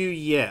Minshew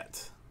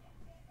yet.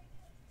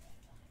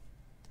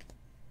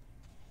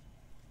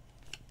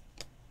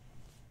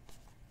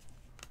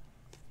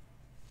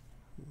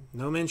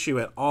 No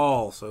Minshew at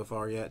all so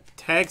far yet.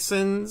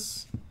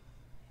 Texans.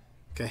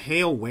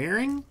 Cahill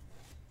Waring?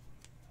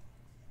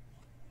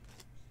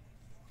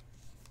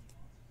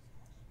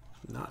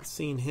 Not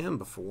seen him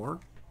before.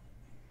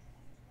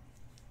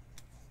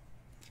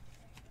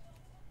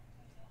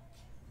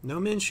 No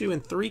Minshew in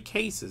 3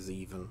 cases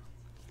even.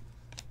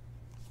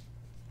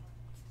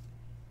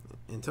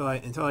 Until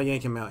I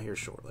yank him out here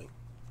shortly.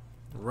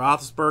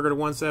 Roethlisberger to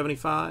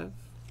 175.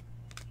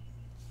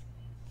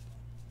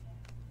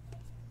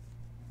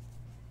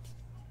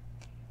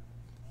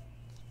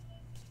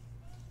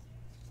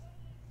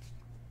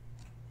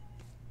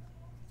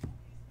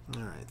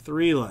 All right,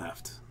 3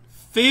 left.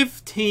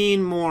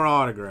 15 more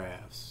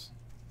autographs.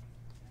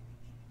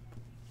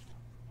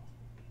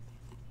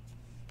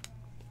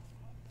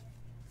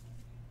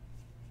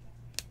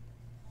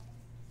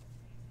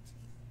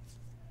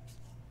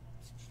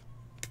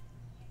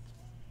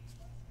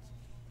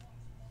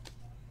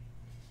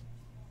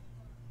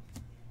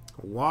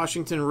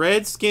 Washington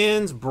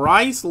Redskins,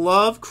 Bryce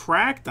Love,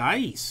 cracked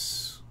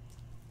ice.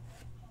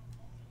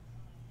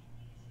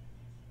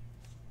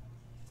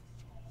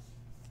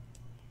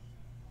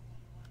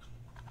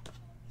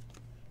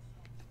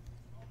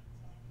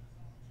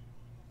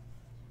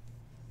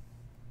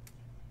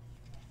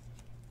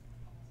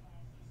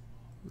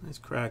 Nice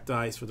cracked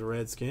ice for the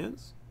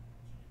Redskins.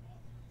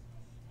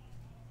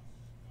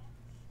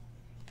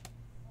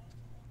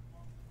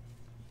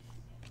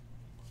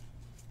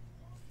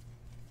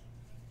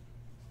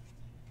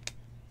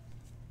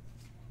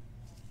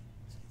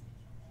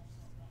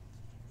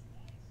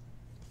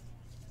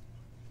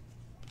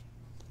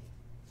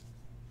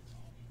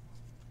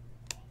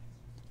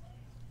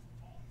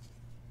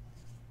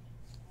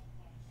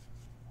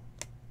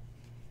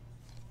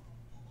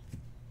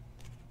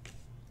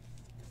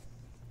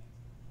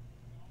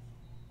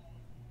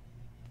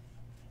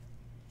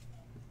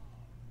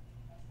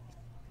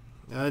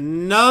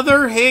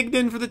 Another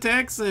Higdon for the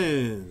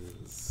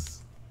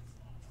Texans.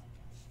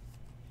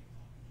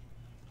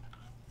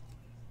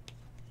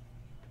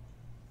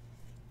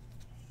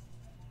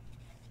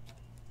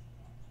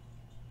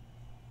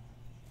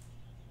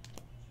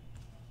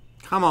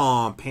 Come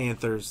on,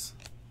 Panthers.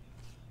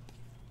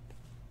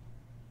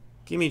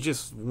 Give me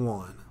just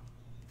one.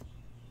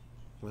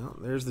 Well,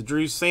 there's the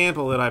Drew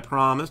sample that I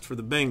promised for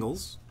the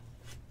Bengals.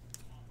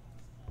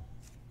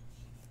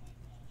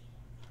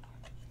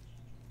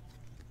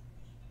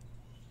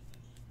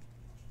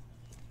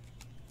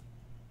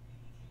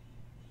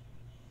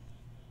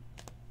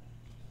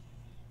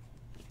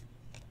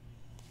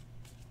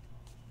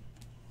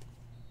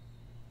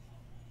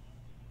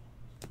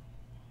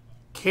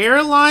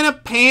 Carolina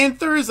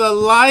Panthers,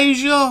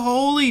 Elijah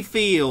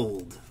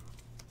Holyfield.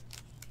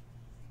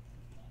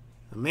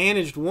 I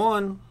managed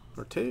 1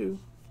 or 2.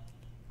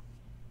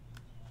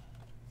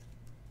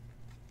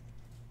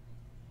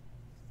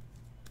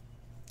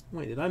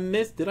 Wait, did I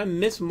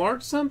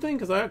mismark something?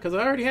 Because I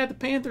already had the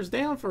Panthers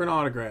down for an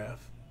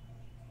autograph.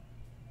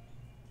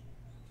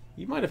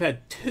 You might have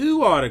had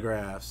 2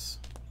 autographs.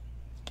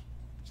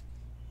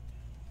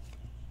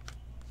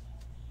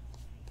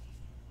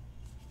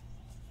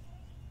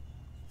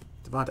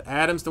 Devonta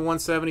Adams to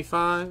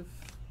 175.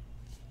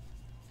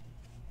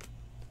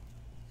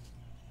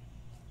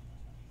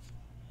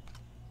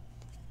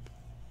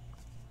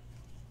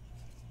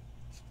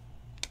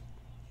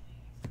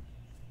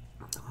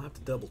 I'll have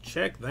to double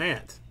check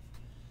that.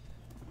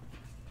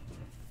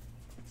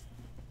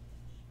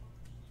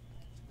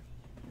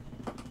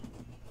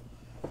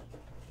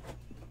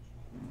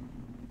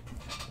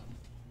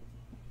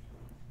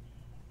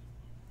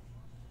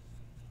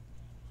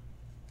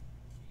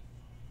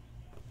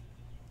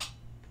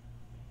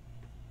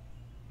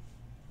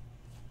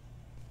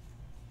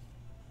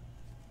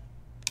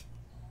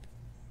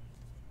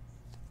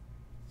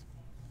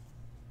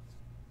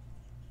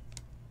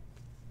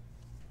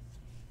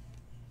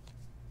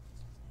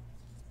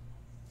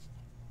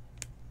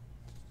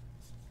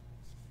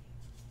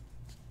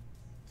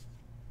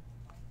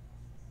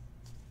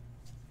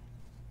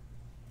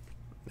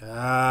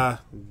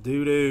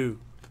 Doo-doo.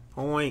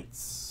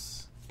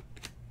 Points.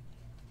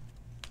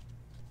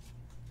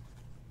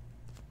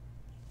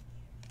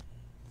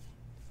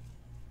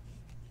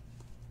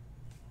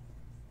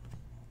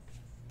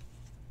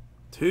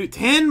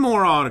 Ten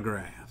more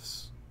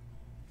autographs.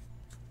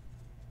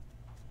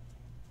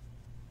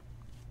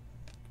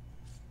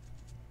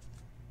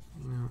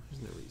 No,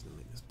 there's no reason to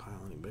make this pile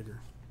any bigger.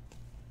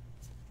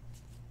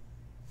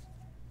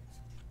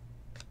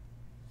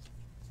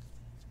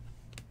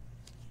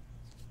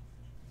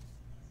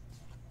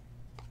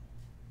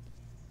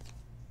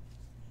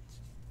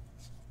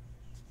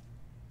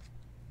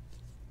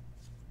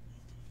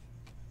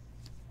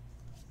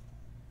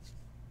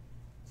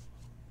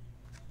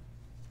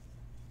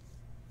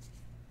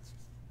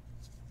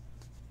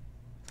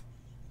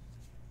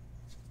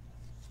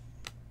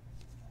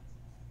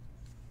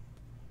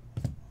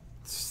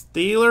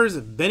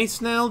 Steelers, Benny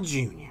Snell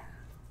Jr.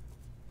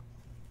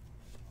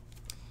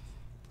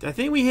 I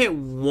think we hit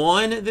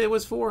one that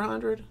was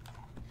 400. I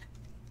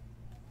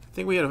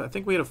think we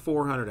had a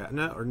 400 out.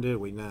 No, or did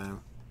we? No. I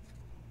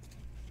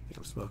think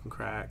I'm smoking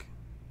crack.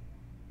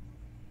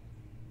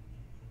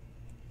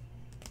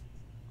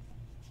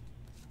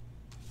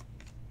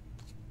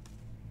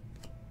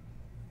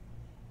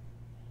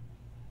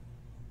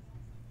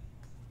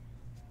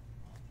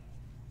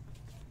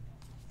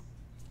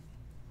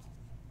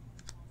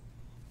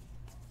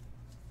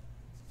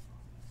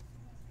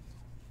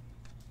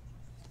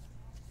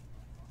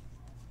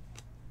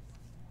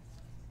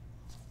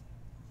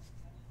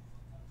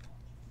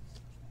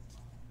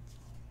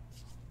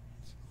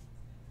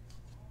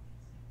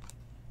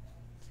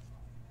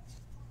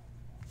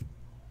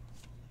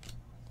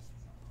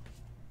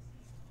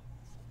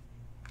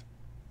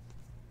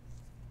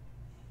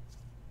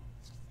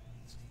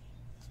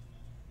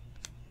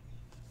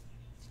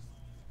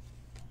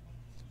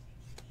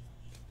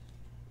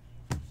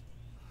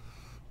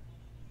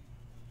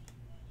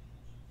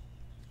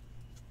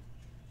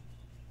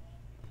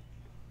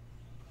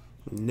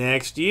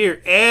 Next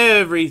year,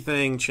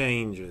 everything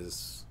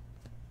changes.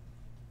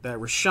 That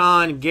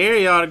Rashawn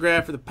Gary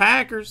autograph for the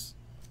Packers.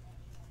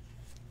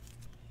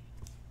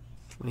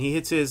 When he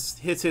hits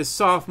his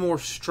sophomore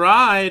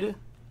stride,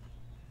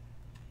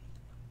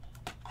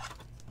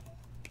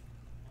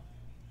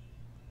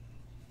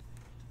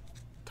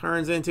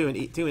 turns into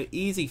an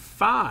easy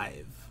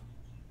 5.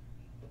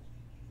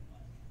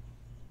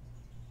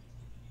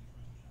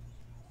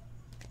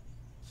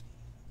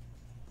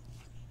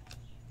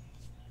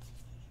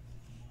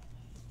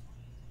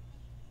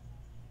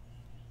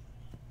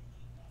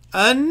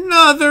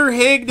 Another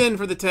Higdon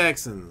for the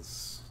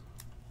Texans.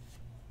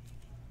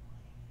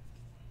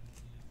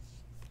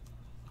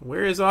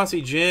 Where is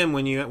Aussie Jim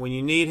when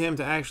you need him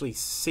to actually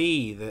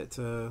see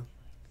that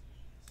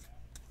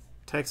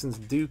Texans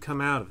do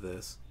come out of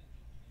this?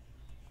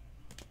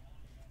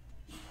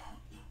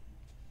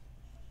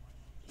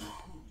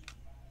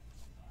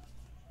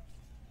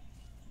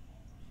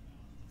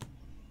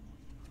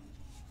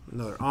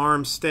 Another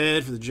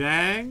Armstead for the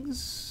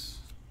Jags.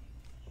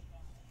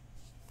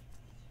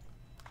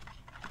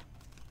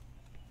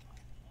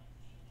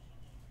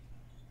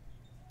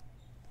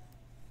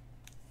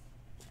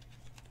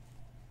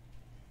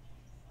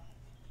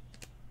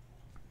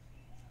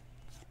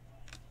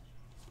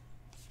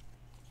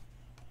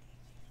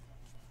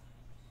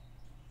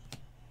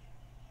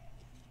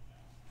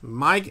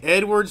 Mike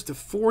Edwards to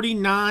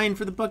 49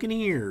 for the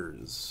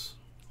Buccaneers.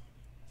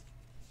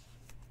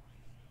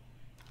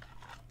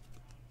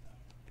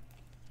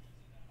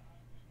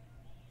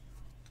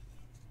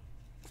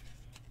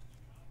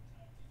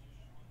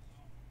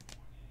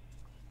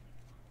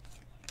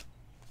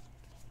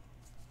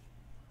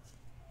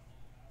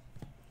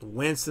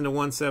 Winston to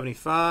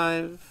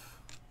 175.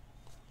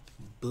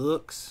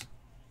 Books.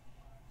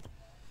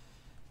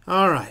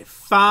 All right,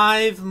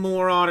 5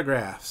 more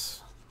autographs.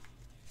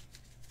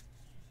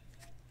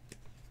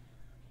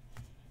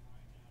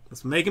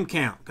 Let's make them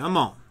count. Come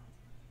on.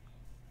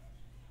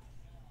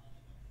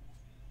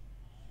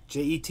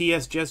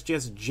 Jets,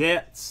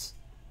 Jets.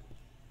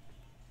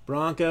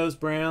 Broncos,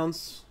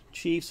 Browns,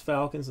 Chiefs,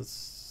 Falcons. Let's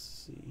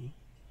see.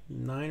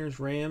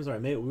 Niners, Rams. All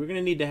right, maybe we're going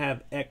to need to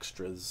have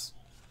extras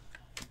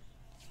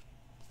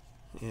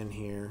in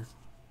here.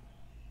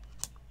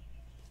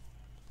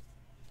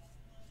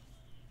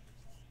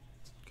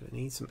 Going to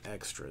need some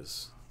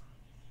extras.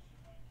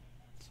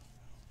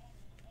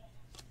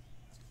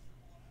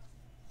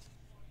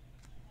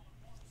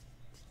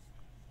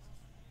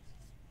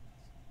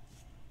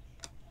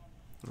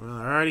 Well,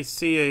 I already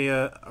see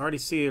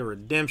a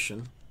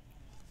redemption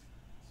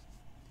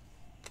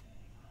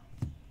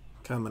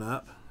coming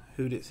up.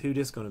 Who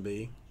this going to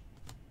be?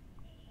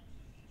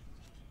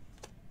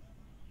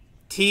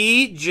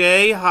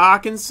 T.J.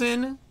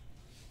 Hawkinson,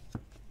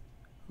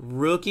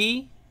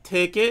 rookie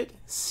ticket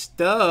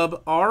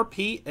stub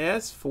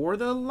RPS for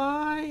the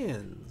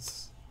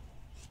Lions.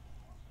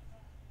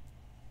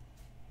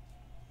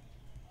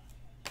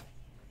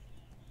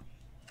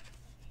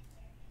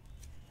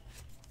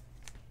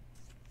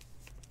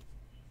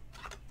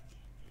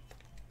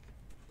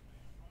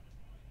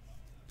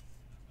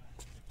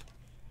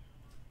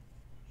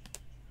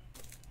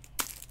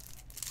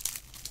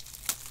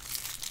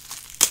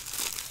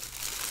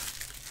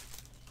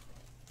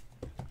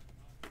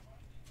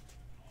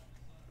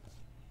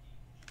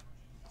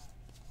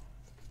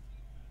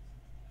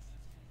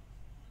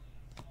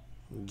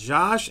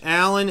 Josh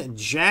Allen,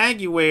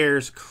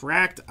 Jaguars,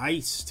 cracked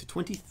ice to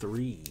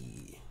 23.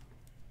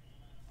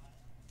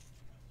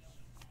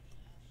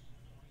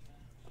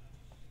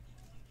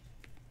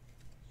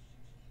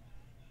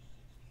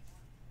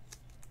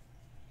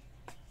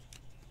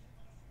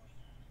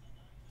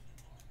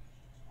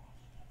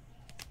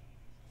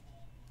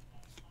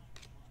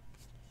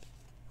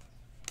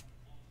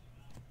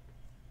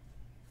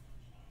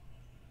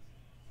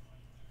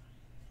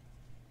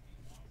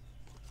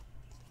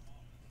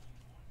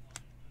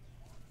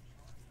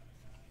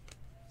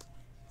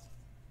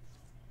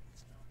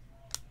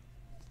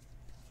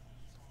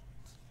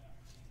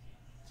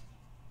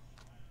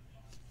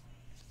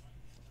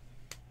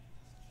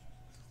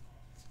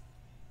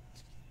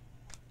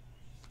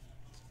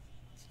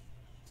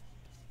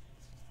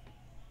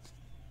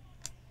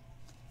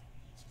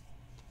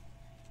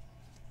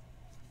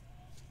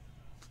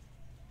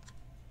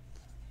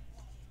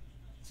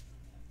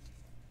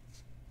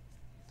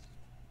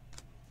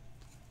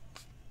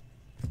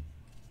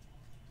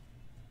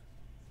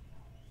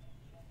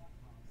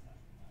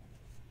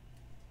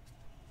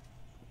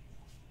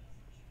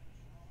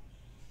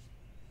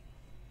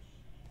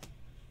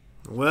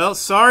 Well,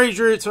 sorry,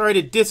 Drew. Sorry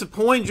to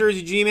disappoint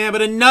Jersey G-Man,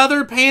 but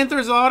another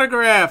Panthers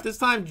autograph. This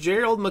time,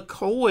 Gerald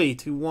McCoy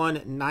to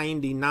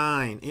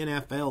 199,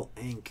 NFL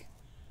Inc.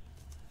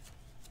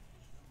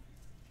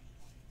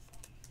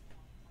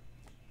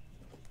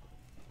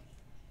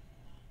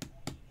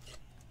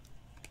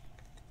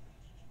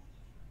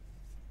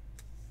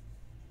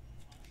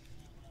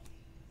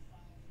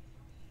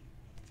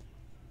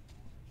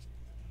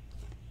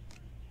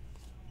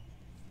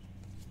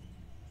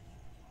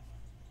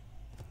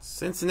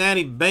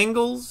 Cincinnati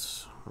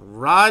Bengals,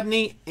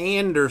 Rodney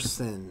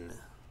Anderson.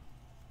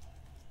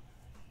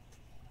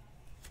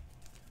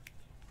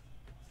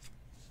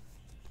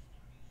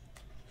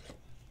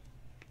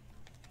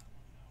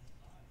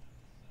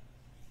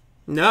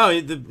 No,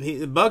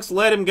 the Bucks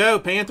let him go.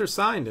 Panthers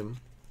signed him.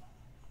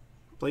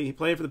 He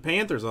played for the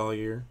Panthers all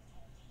year.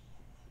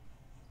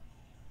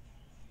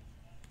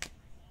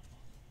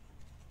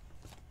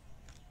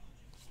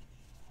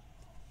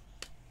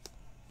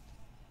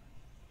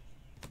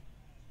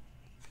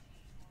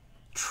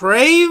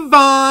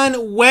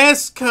 Trayvon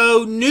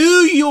Wesco, New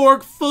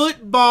York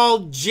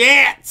Football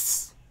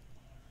Jets.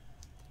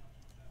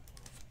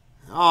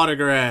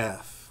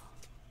 Autograph.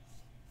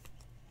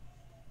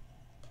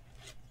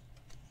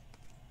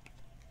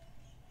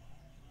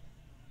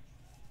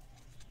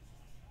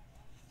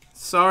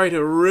 Sorry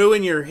to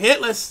ruin your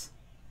hit list.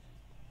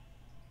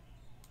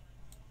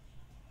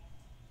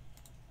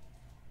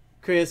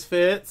 Chris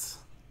Fitz.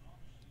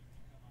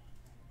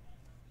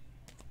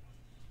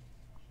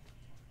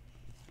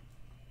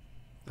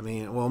 I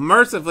mean, well,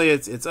 mercifully,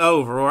 it's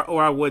over,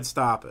 or I would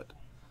stop it.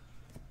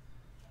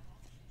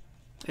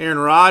 Aaron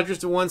Rodgers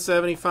to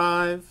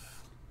 175.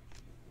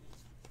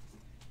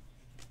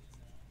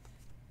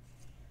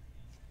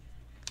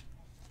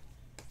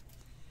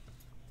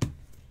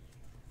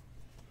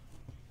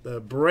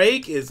 The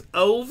break is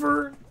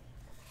over.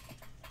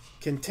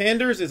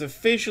 Contenders is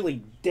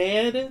officially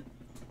dead.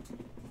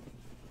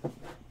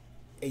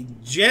 A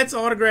Jets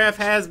autograph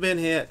has been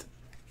hit.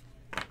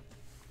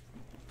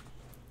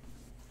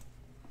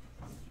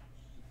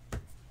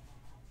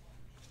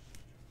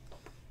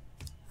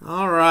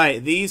 All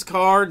right, these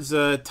cards,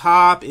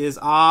 top is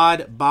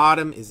odd,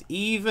 bottom is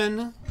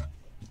even.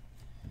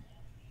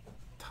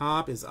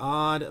 Top is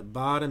odd,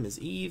 bottom is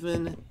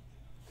even.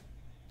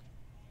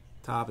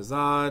 Top is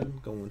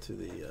odd, going to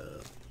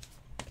the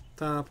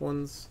top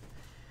ones.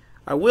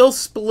 I will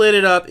split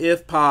it up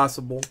if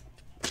possible.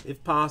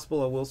 If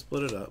possible, I will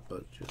split it up,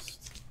 but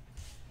just...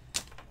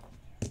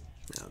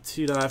 Now,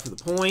 2 die for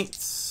the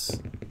points.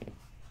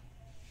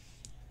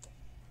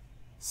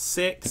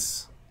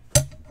 6.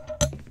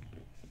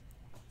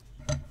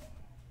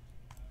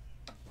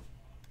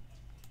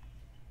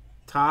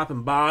 Top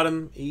and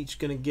bottom each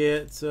gonna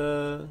get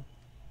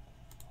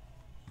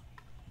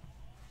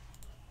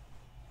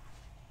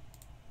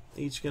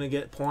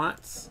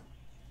points.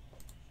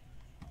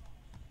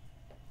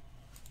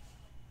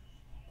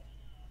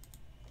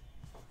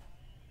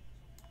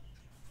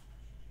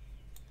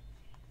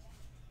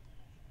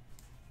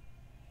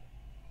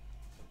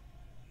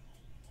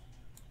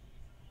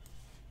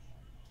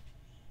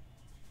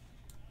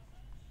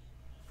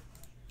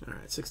 All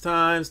right, 6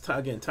 times.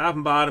 Again, top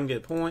and bottom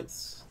get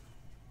points.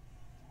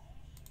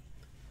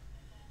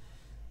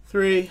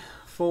 3,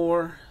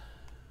 4,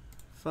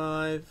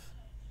 5,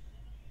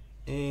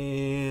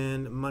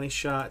 and money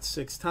shot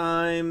 6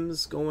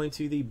 times, going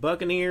to the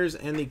Buccaneers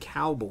and the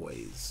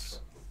Cowboys.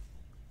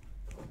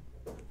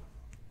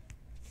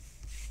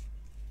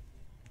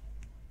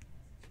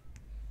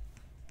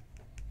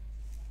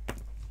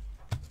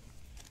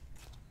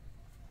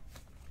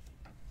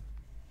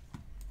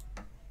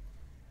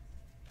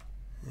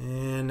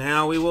 And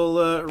now we will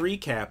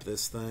recap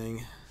this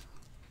thing.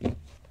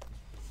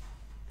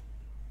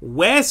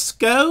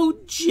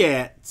 Wesco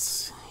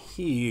Jets,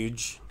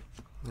 huge.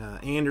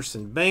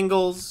 Anderson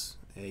Bengals,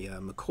 a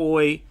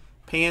McCoy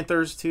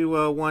Panthers to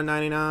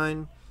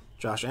 199.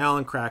 Josh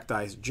Allen cracked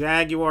ice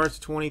Jaguars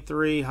to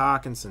 23.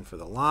 Hawkinson for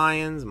the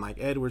Lions. Mike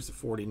Edwards to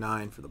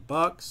 49 for the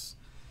Bucks.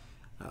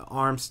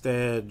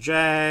 Armstead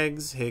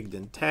Jags,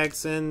 Higdon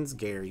Texans,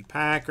 Gary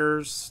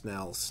Packers,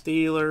 Snell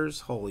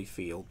Steelers,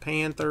 Holyfield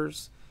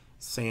Panthers,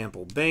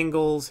 Sample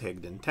Bengals,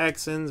 Higdon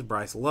Texans,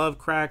 Bryce Love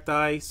cracked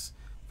ice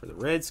for the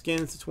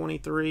Redskins to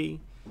 23.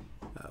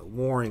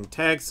 Warring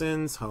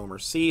Texans, Homer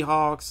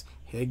Seahawks,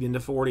 Higdon to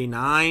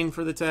 49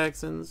 for the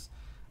Texans.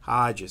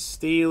 Hodges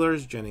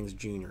Steelers, Jennings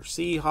Jr.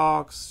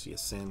 Seahawks,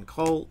 Yasin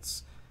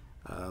Colts,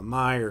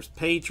 Myers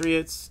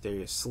Patriots,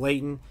 Darius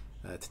Slayton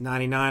to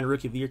 99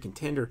 Rookie of the Year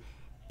contender.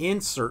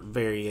 Insert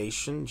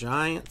variation,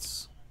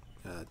 Giants,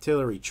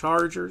 Tillery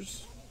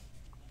Chargers.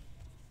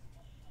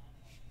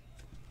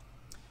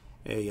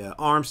 A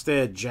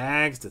Armstead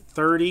Jags to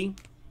 30.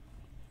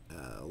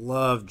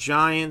 Love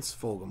Giants,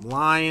 Fulgham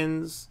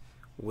Lions,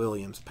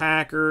 Williams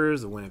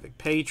Packers, the Winnipeg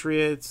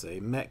Patriots, a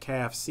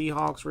Metcalf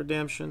Seahawks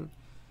redemption,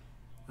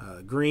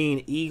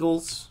 Green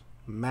Eagles,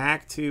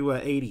 Mac to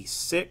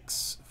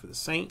 86 for the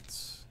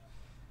Saints,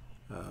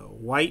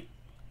 White,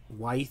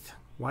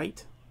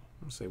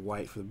 I'll say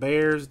white for the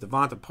Bears.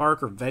 Devonta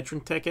Parker,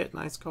 veteran ticket.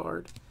 Nice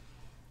card.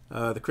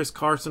 The Chris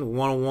Carson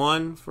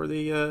 101 for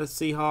the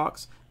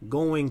Seahawks.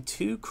 Going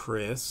to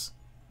Chris.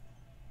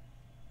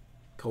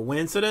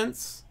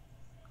 Coincidence?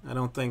 I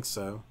don't think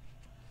so.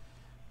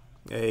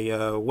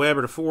 A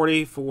Weber to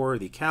 40 for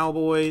the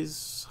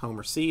Cowboys.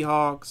 Homer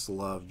Seahawks.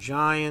 Love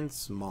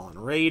Giants. Mullen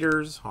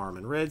Raiders.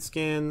 Harmon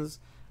Redskins.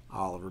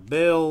 Oliver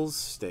Bills.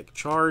 Stick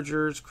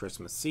Chargers.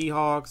 Christmas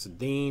Seahawks.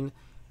 Dean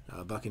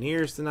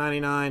Buccaneers to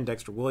 99.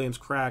 Dexter Williams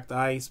cracked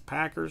ice.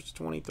 Packers to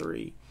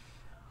 23.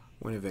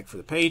 Winovich for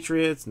the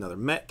Patriots. Another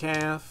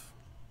Metcalf.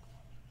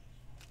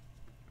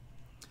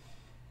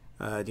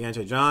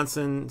 Deontay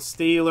Johnson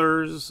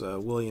Steelers.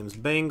 Williams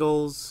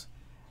Bengals.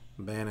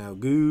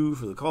 Banogu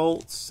for the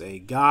Colts. A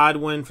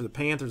Godwin for the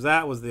Panthers.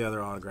 That was the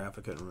other autograph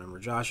I couldn't remember.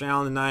 Josh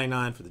Allen to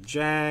 99 for the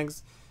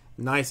Jags.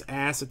 Nice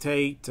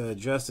acetate.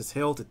 Justice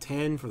Hill to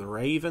 10 for the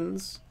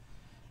Ravens.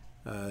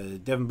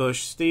 Devin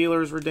Bush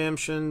Steelers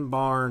redemption.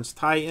 Barnes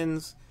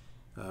Titans.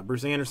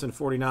 Bruce Anderson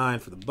 49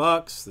 for the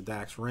Bucks. The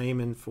Dax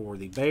Raymond for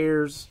the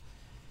Bears.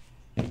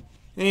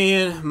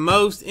 And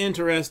most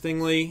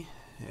interestingly,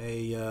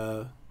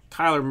 a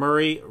Kyler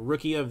Murray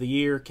Rookie of the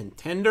Year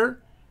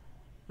contender.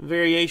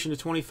 Variation to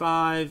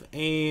 25.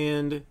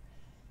 And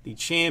the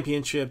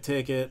championship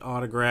ticket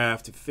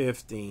autograph to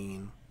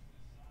 15.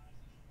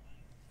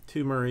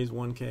 2 Murrays,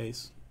 1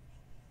 case.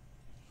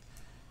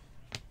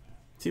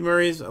 2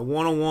 Murrays, a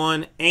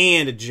 101,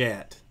 and a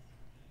Jet.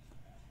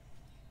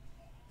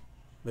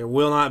 There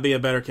will not be a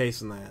better case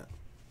than that.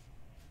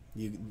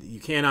 You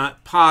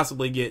cannot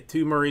possibly get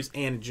 2 Murrays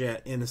and a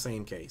Jet in the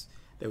same case.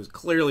 That was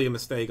clearly a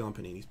mistake on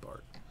Panini's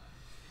part.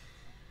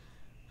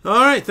 All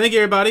right, thank you,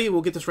 everybody.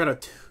 We'll get this right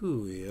out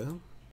to you.